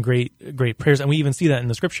those are some great prayers, and we even see that in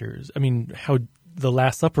the Scriptures. I mean, how the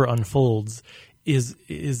Last Supper unfolds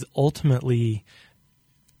is ultimately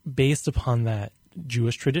based upon that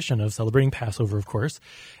Jewish tradition of celebrating Passover, of course,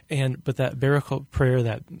 but that Barakah prayer,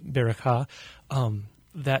 that Barakah,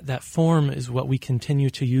 that form is what we continue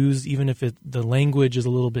to use, even if the language is a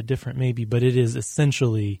little bit different, maybe, but it is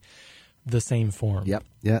essentially the same form.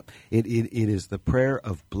 Yep. It is the prayer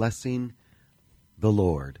of blessing the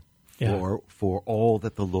Lord for all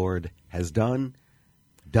that the Lord has done,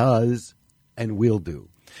 does, and will do.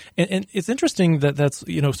 And it's interesting that's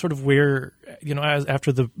sort of where as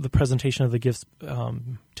after the presentation of the gifts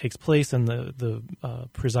takes place and the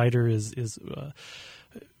presider is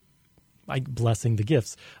blessing the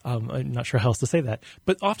gifts. I'm not sure how else to say that,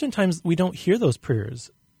 but oftentimes we don't hear those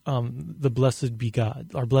prayers. The blessed be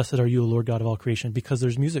God, or blessed are you, O Lord God of all creation, because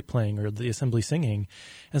there's music playing or the assembly singing.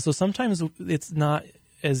 And so sometimes it's not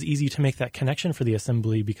as easy to make that connection for the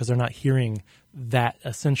assembly because they're not hearing that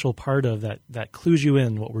essential part of that clues you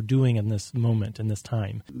in what we're doing in this moment, in this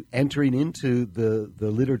time. Entering into the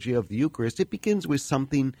liturgy of the Eucharist, it begins with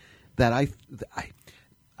something that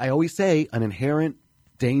I always say, an inherent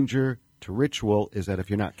danger to ritual is that if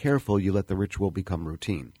you're not careful, you let the ritual become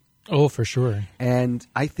routine. Oh, for sure. And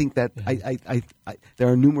I think that I there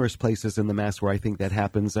are numerous places in the Mass where I think that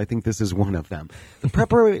happens. I think this is one of them. The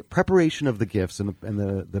preparation of the gifts and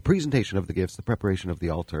the presentation of the gifts, the preparation of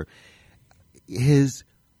the altar, is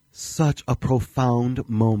such a profound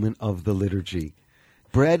moment of the liturgy.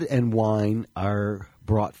 Bread and wine are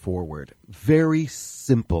brought forward. Very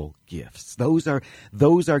simple gifts. Those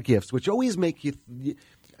are gifts which always make you,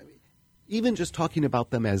 even just talking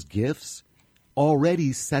about them as gifts,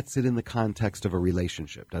 already sets it in the context of a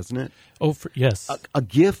relationship, doesn't it? Oh, yes. A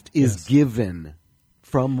gift is given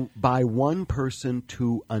by one person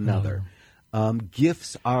to another.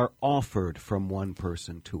 Gifts are offered from one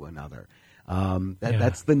person to another.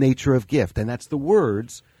 That's the nature of gift, and that's the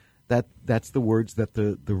words that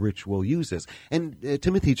the ritual uses. And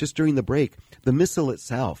Timothy, just during the break, the Missal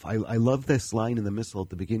itself, I love this line in the Missal at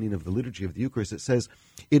the beginning of the liturgy of the Eucharist. It says,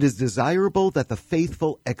 "It is desirable that the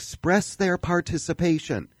faithful express their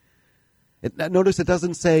participation." Notice it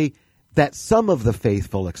doesn't say that some of the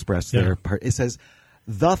faithful express their part. It says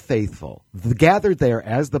the faithful, gathered there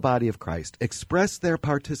as the body of Christ, express their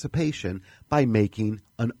participation by making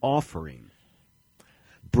an offering,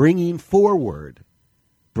 bringing forward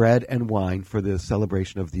bread and wine for the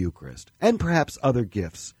celebration of the Eucharist, and perhaps other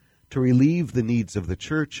gifts to relieve the needs of the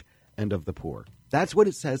church and of the poor. That's what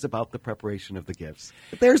it says about the preparation of the gifts.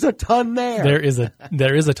 There's a ton there. There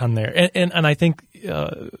is a ton there, and I think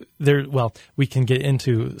we can get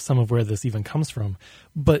into some of where this even comes from,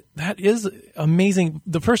 but that is amazing.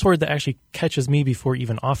 The first word that actually catches me before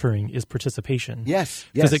even offering is participation. Yes,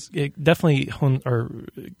 because it definitely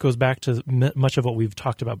goes back to much of what we've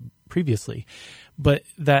talked about previously, but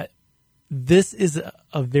that this is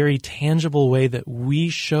a very tangible way that we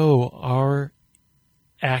show our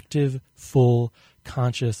active, full,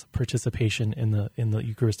 conscious participation in the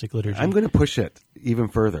Eucharistic liturgy. I'm going to push it even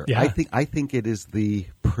further. Yeah. I think it is the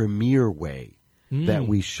premier way that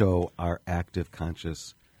we show our active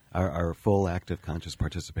conscious, our full active conscious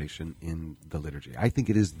participation in the liturgy. I think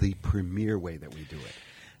it is the premier way that we do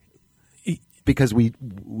it, because we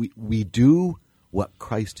do what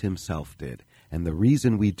Christ himself did. And the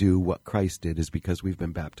reason we do what Christ did is because we've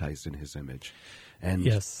been baptized in his image. And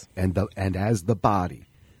yes. And as the body,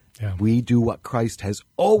 yeah. we do what Christ has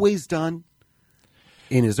always done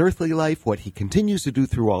in his earthly life, what he continues to do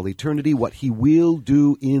through all eternity, what he will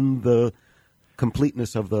do in the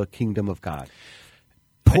completeness of the kingdom of God.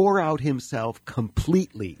 Pour out himself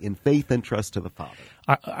completely in faith and trust to the Father.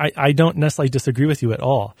 I don't necessarily disagree with you at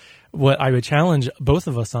all. What I would challenge both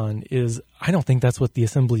of us on is I don't think that's what the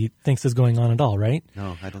assembly thinks is going on at all, right?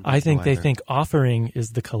 No, I don't think I think so they either. think offering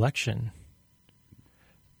is the collection.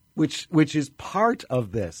 Which is part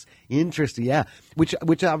of this. Interesting, yeah. Which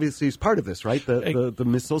obviously is part of this, right? The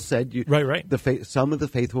missal said, right. Some of the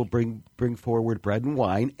faithful bring forward bread and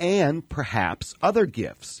wine, and perhaps other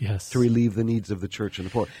gifts, yes. to relieve the needs of the church and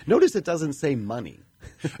the poor. Notice it doesn't say money.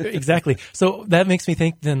 Exactly. So that makes me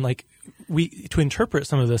think then, to interpret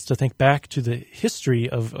some of this, to think back to the history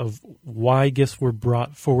of why gifts were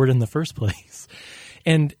brought forward in the first place.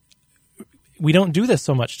 And we don't do this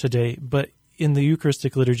so much today, but in the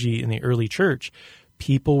Eucharistic liturgy in the early church,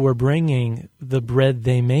 people were bringing the bread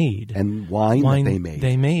they made. And wine that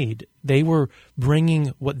they made. They were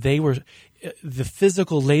bringing the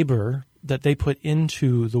physical labor that they put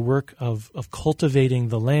into the work of cultivating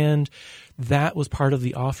the land. That was part of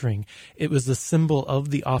the offering. It was the symbol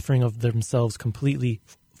of the offering of themselves completely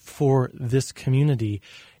for this community.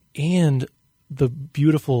 And the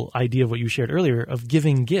beautiful idea of what you shared earlier of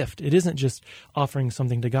giving gift. It isn't just offering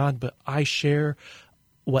something to God, but I share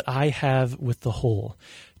what I have with the whole,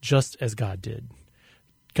 just as God did.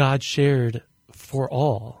 God shared for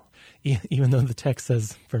all, even though the text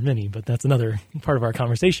says for many, but that's another part of our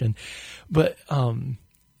conversation. But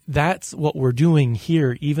that's what we're doing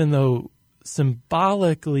here, even though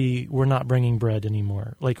symbolically we're not bringing bread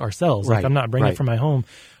anymore, like ourselves. Right, like I'm not bringing right. it from my home.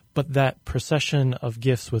 But that procession of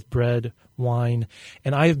gifts with bread, wine,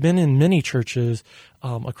 and I've been in many churches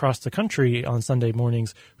across the country on Sunday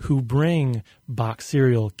mornings who bring box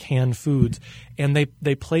cereal, canned foods, and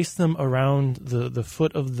they place them around the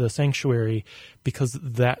foot of the sanctuary because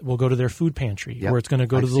that will go to their food pantry, Yep. or it's going to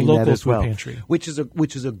go to I've the seen local that as food well. pantry. Which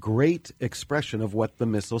is a great expression of what the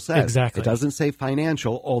missal says. Exactly. It doesn't say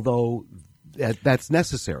financial, although that's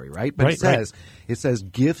necessary, right? But Right, it says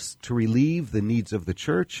gifts to relieve the needs of the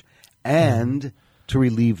church and to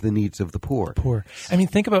relieve the needs of the poor. I mean,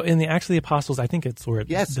 think about in the Acts of the Apostles. I think it's where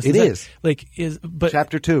Yes, this it is. But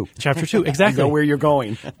Chapter 2. Chapter 2, exactly. I know where you're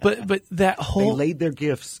going. But that whole They laid their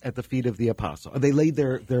gifts at the feet of the apostles. They laid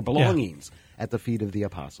their belongings at the feet of the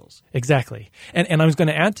apostles. Exactly. And I was going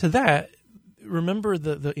to add to that, remember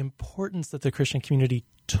the importance that the Christian community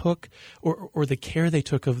took or the care they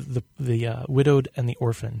took of the widowed and the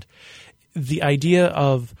orphaned. The idea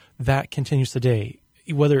of that continues today,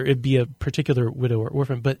 whether it be a particular widow or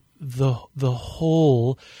orphan, but the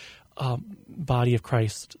whole body of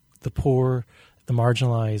Christ, the poor, the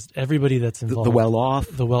marginalized, everybody that's involved. The well-off.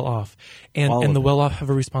 The well-off. And the well-off have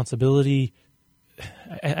a responsibility.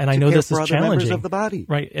 And I know care this for is other challenging, members of the body.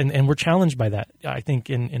 right? And we're challenged by that, I think,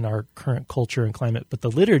 in our current culture and climate. But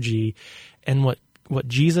the liturgy and what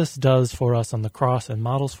Jesus does for us on the cross and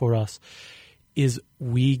models for us is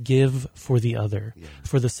we give for the other,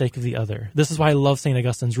 for the sake of the other. This is why I love St.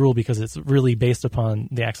 Augustine's rule, because it's really based upon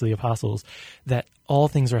the Acts of the Apostles, that all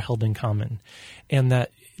things are held in common, and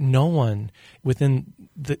that no one within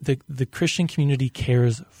the Christian community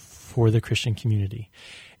cares for the Christian community.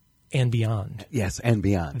 And beyond. Yes, and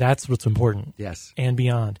beyond. That's what's important. Yes. And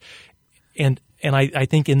beyond. And I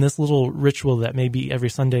think in this little ritual that maybe every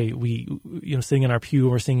Sunday we, sitting in our pew,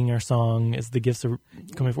 we're singing our song as the gifts are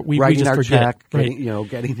coming forward. We just our forget. check, Right.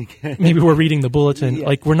 getting Maybe we're reading the bulletin. Yeah.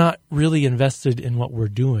 Like we're not really invested in what we're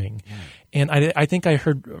doing. Yeah. And I think I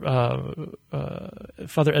heard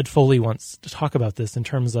Father Ed Foley once talk about this in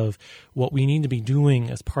terms of what we need to be doing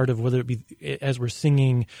as part of, whether it be as we're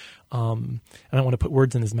singing, I don't want to put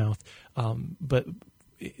words in his mouth, but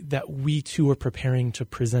that we too are preparing to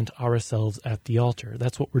present ourselves at the altar.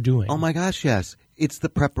 That's what we're doing. Oh my gosh, yes. It's the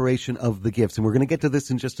preparation of the gifts. And we're going to get to this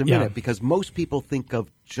in just a minute because most people think of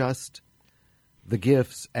just the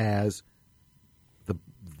gifts as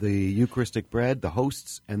the Eucharistic bread, the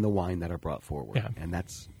hosts, and the wine that are brought forward. Yeah. And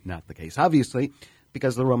that's not the case, obviously,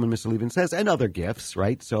 because the Roman Missal even says, and other gifts,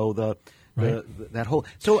 right? So that whole.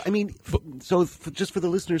 So I mean, just for the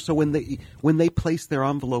listeners, so when they place their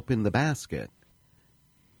envelope in the basket,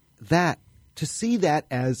 that to see that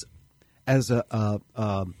as an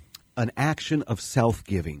action of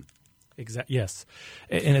self-giving. Exactly. Yes,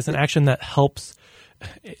 and it's an action that helps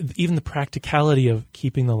even the practicality of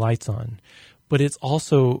keeping the lights on. But it's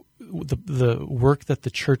also the work that the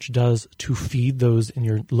church does to feed those in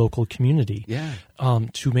your local community. Yeah.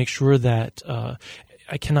 To make sure that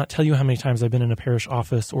I cannot tell you how many times I've been in a parish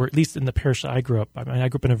office, or at least in the parish that I grew up. I mean, I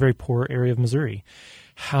grew up in a very poor area of Missouri.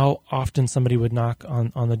 How often somebody would knock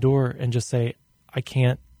on the door and just say, "I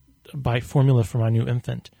can't buy formula for my new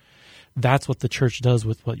infant." That's what the church does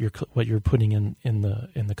with what you're putting in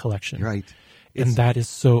the collection. Right. And that is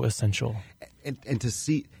so essential. And to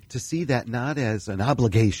see that not as an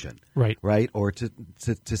obligation, right, or to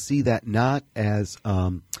see that not as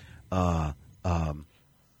look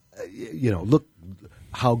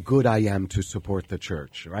how good I am to support the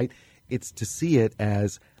church, right? It's to see it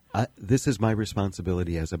as this is my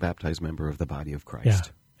responsibility as a baptized member of the body of Christ. Yeah,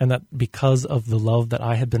 and that because of the love that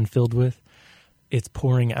I have been filled with, it's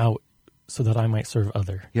pouring out so that I might serve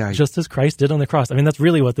other. Yeah, just as Christ did on the cross. I mean, that's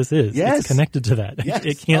really what this is. Yes. It's connected to that. Yes.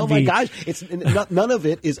 It can't be. Oh my gosh, it's none of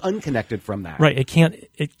it is unconnected from that. Right. It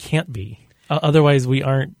can't be. Otherwise, we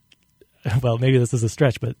aren't. Well, maybe this is a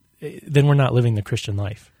stretch, but then we're not living the Christian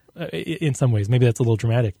life. In some ways, maybe that's a little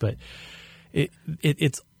dramatic, but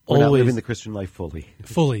it's we're always not living the Christian life fully.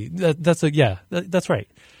 Fully. That's right.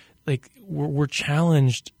 Like we're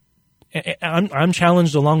challenged. I'm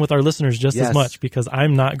challenged along with our listeners just as much because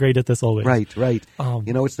I'm not great at this always. Right.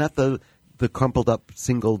 It's not the crumpled up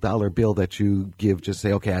 $1 bill that you give. Just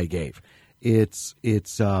say, okay, I gave. It's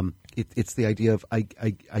the idea of I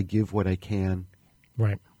give what I can.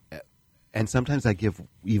 Right. And sometimes I give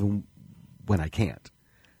even when I can't.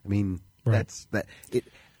 I mean, that's that.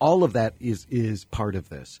 All of that is part of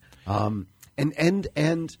this. And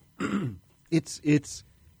it's.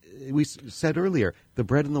 We said earlier, the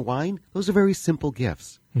bread and the wine, those are very simple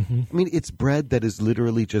gifts. Mm-hmm. I mean, it's bread that is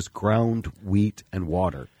literally just ground wheat and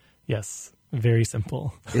water. Yes, very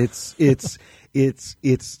simple. It's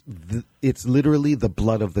literally the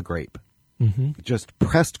blood of the grape. Mm-hmm. Just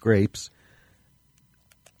pressed grapes.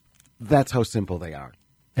 That's how simple they are.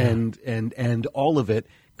 Yeah. And all of it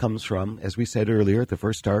comes from, as we said earlier at the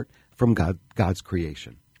first start, from God's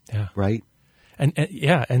creation. Yeah. Right?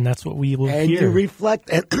 And that's what we will hear. And you reflect,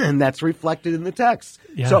 and that's reflected in the text.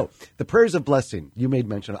 Yeah. So the prayers of blessing you made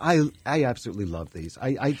mention. I absolutely love these.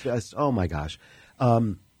 I just, oh my gosh.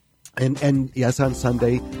 And yes, on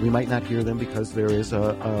Sunday we might not hear them because there is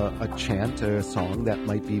a chant, a song that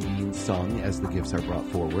might be being sung as the gifts are brought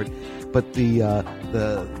forward. But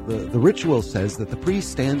the ritual says that the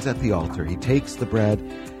priest stands at the altar. He takes the bread,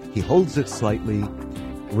 he holds it slightly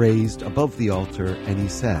raised above the altar, and he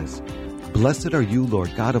says, "Blessed are you,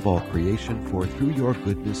 Lord God of all creation, for through your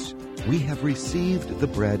goodness we have received the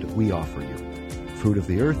bread we offer you, fruit of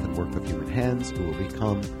the earth and work of human hands, who will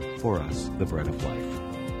become for us the bread of life."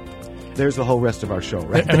 There's the whole rest of our show,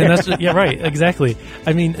 right? I mean, that's right, exactly.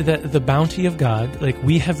 I mean, the bounty of God, like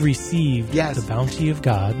we have received the bounty of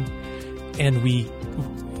God, and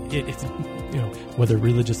it's whether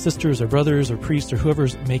religious sisters or brothers or priests or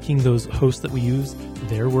whoever's making those hosts that we use,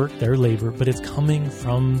 their work, their labor, but it's coming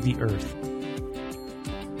from the earth.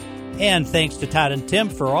 And thanks to Todd and Tim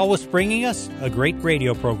for always bringing us a great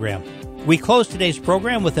radio program. We close today's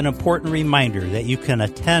program with an important reminder that you can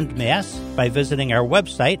attend Mass by visiting our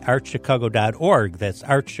website, archchicago.org. That's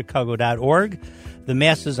archchicago.org. The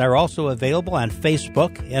Masses are also available on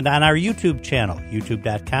Facebook and on our YouTube channel,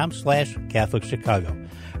 youtube.com/Catholic Chicago.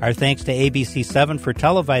 Our thanks to ABC7 for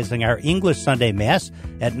televising our English Sunday Mass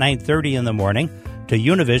at 9:30 in the morning, to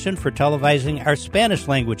Univision for televising our Spanish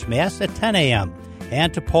language Mass at 10 a.m.,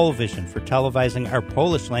 and to Polvision for televising our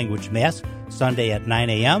Polish language Mass Sunday at 9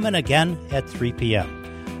 a.m. and again at 3 p.m.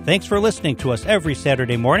 Thanks for listening to us every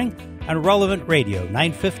Saturday morning on Relevant Radio,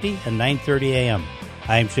 950 and 9:30 a.m.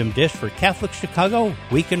 I'm Jim Dish for Catholic Chicago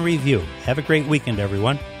Week in Review. Have a great weekend,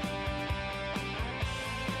 everyone.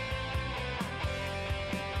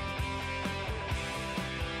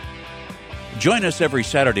 Join us every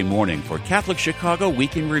Saturday morning for Catholic Chicago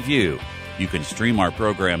Week in Review. You can stream our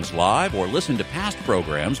programs live or listen to past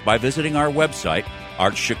programs by visiting our website,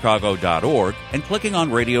 archchicago.org, and clicking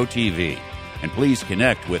on Radio TV. And please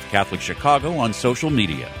connect with Catholic Chicago on social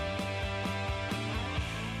media.